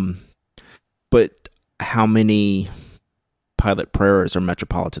 But how many Pilot Preras or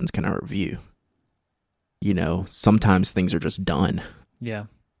Metropolitans can I review? You know, sometimes things are just done. Yeah.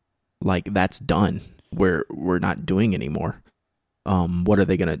 Like, that's done. We're not doing anymore. What are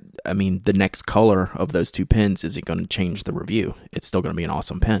they going to... I mean, the next color of those two pens isn't going to change the review. It's still going to be an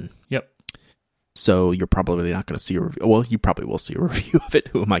awesome pen. Yep. So you're probably not going to see a review. Well, you probably will see a review of it.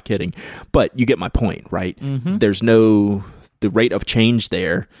 Who am I kidding? But you get my point, right? Mm-hmm. There's no... The rate of change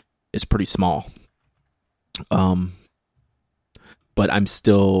there is pretty small. But I'm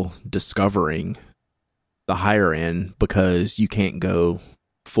still discovering the higher end because you can't go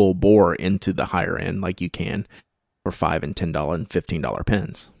full bore into the higher end like you can for $5 and $10 and $15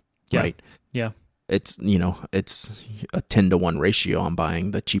 pens, right? Yeah. It's, you know, it's a 10 to 1 ratio on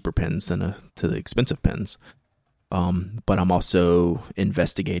buying the cheaper pens to the expensive pens. But I'm also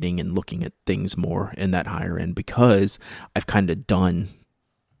investigating and looking at things more in that higher end because I've kind of done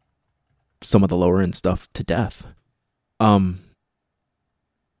some of the lower end stuff to death.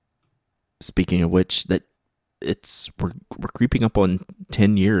 Speaking of which, we're creeping up on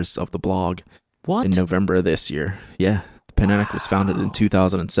 10 years of the blog. What? In November of this year. Yeah. Pen Addict was founded in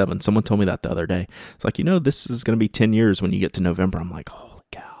 2007. Someone told me that the other day. It's like, this is going to be 10 years when you get to November. I'm like, holy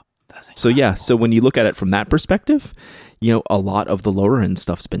cow. So yeah, so when you look at it from that perspective, a lot of the lower end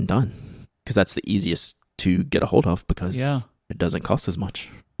stuff's been done because that's the easiest to get a hold of because it doesn't cost as much,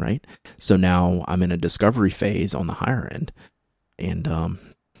 right? So now I'm in a discovery phase on the higher end. And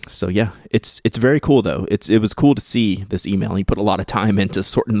so yeah, it's very cool though. It was cool to see this email. You put a lot of time into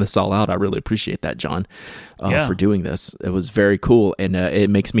sorting this all out. I really appreciate that, John, for doing this. It was very cool, and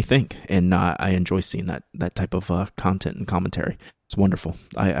it makes me think, and I enjoy seeing that type of content and commentary. It's wonderful.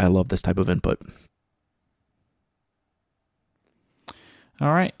 I love this type of input.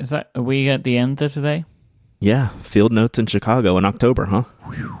 All right, are we at the end of today? Yeah, field notes in Chicago in October, huh?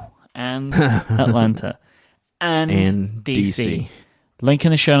 And Atlanta and DC. Link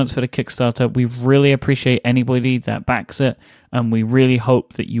in the show notes for the Kickstarter. We really appreciate anybody that backs it, and we really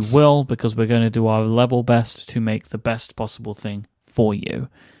hope that you will, because we're going to do our level best to make the best possible thing for you.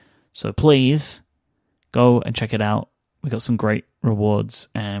 So please go and check it out. We got some great rewards,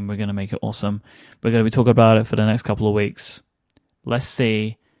 and we're going to make it awesome. We're going to be talking about it for the next couple of weeks. Let's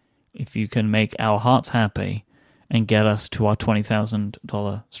see if you can make our hearts happy and get us to our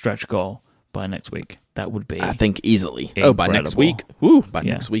 $20,000 stretch goal by next week. That would be, I think, easily. Incredible. By next week? Woo,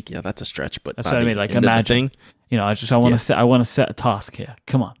 next week. Yeah, that's a stretch. But that's what I mean. Like, imagine. I want to set a task here.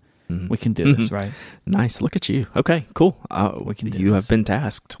 Come on. Mm-hmm. We can do this, right? Nice. Look at you. Okay, cool. We can do you have been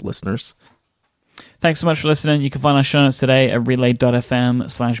tasked, listeners. Thanks so much for listening. You can find our show notes today at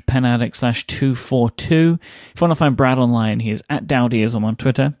relay.fm/penaddict/242. If you want to find Brad online, he is at Dowdyism on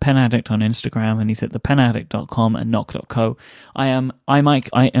Twitter, Pen Addict on Instagram, and he's at thepenaddict.com and knock.co. I'm Mike,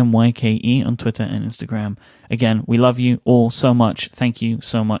 IMYKE on Twitter and Instagram. Again, we love you all so much. Thank you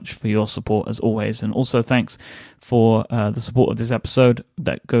so much for your support as always. And also thanks for the support of this episode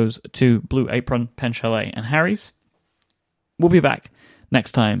that goes to Blue Apron, Pen Chalet, and Harry's. We'll be back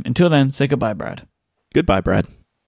next time. Until then, say goodbye, Brad. Goodbye, Brad.